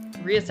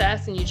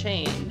reassess and you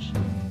change.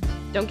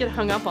 Don't get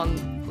hung up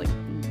on like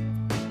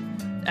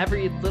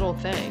every little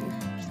thing.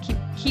 Just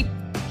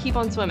keep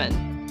on swimming.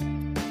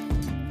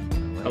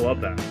 I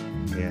love that.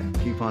 Yeah,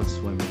 keep on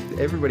swimming.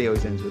 Everybody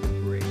always ends with a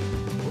great.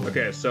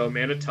 Okay, so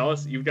Amanda, tell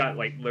us, you've got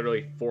like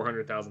literally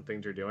 400,000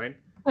 things you're doing.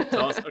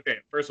 Tell us, okay,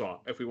 first of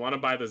all, if we want to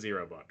buy the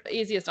Zero book,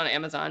 Easiest on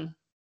Amazon.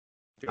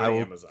 I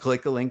will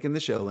click a link in the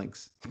show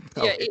links.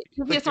 Yeah,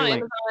 easiest on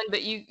Amazon,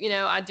 but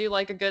I do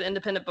like a good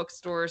independent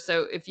bookstore.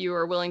 So if you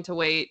are willing to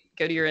wait,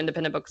 go to your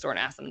independent bookstore and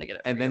ask them to get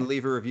it. And then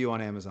leave a review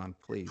on Amazon,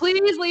 please.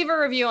 Please leave a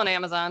review on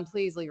Amazon.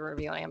 Please leave a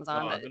review on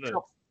Amazon. It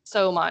helps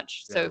so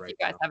much. So if you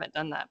guys haven't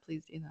done that,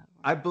 please do that.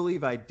 I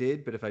believe I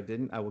did, but if I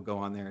didn't, I will go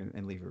on there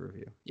and leave a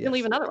review. You can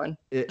leave another one.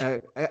 I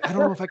don't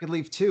know if I could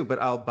leave 2,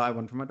 but I'll buy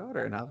one for my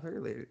daughter and I'll have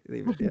her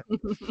leave it.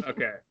 Yeah.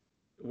 Okay.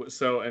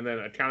 So, and then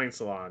Accounting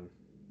Salon.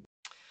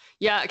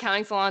 Yeah,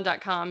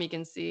 accountingsalon.com. You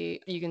can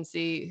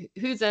see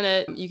who's in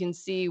it. You can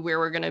see where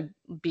we're going to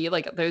be,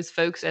 like those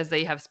folks as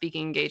they have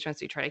speaking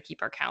engagements. We try to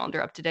keep our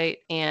calendar up to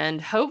date.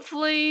 And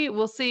hopefully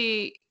we'll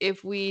see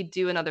if we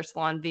do another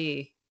Salon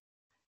V.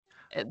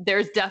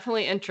 There's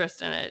definitely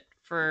interest in it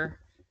for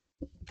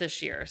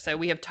this year. So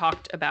we have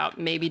talked about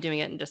maybe doing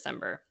it in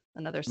December.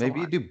 Another Salon.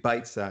 Maybe you do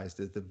bite-sized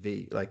as the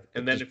V,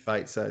 and then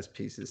bite-sized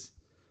pieces.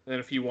 And then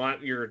if you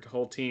want your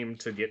whole team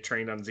to get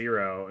trained on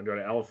Zero and go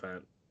to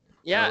Elephant.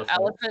 Yeah,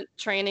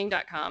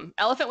 elephanttraining.com.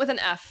 Elephant with an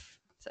F.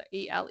 So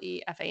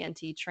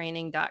ELEFANT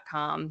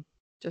training.com.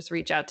 Just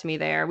reach out to me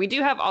there. We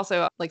do have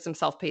also like some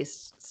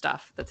self-paced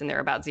stuff that's in there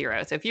about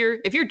Zero. So if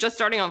you're just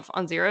starting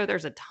on Zero,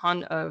 there's a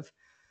ton of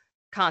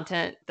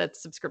content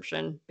that's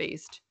subscription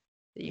based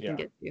that you can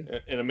get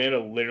to. And Amanda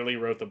literally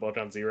wrote the book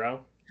on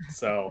Zero.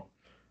 So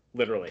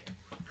literally.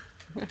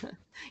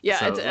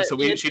 Yeah. So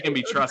she can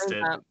be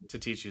trusted to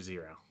teach you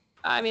Zero.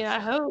 I mean, I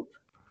hope.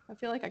 I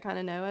feel like I kind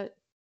of know it.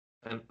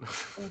 And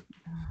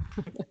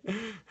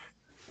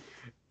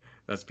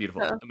that's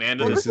beautiful.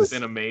 Amanda, this has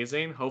been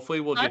amazing. Hopefully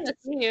we'll get to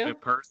see you in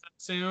person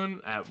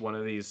soon at one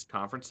of these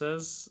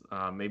conferences,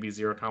 maybe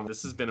Zero Conference.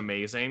 This has been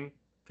amazing.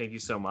 Thank you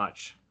so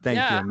much. Thank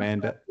you,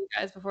 Amanda. You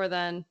guys before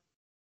then.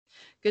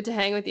 Good to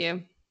hang with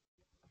you.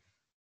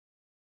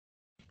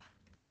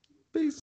 Peace.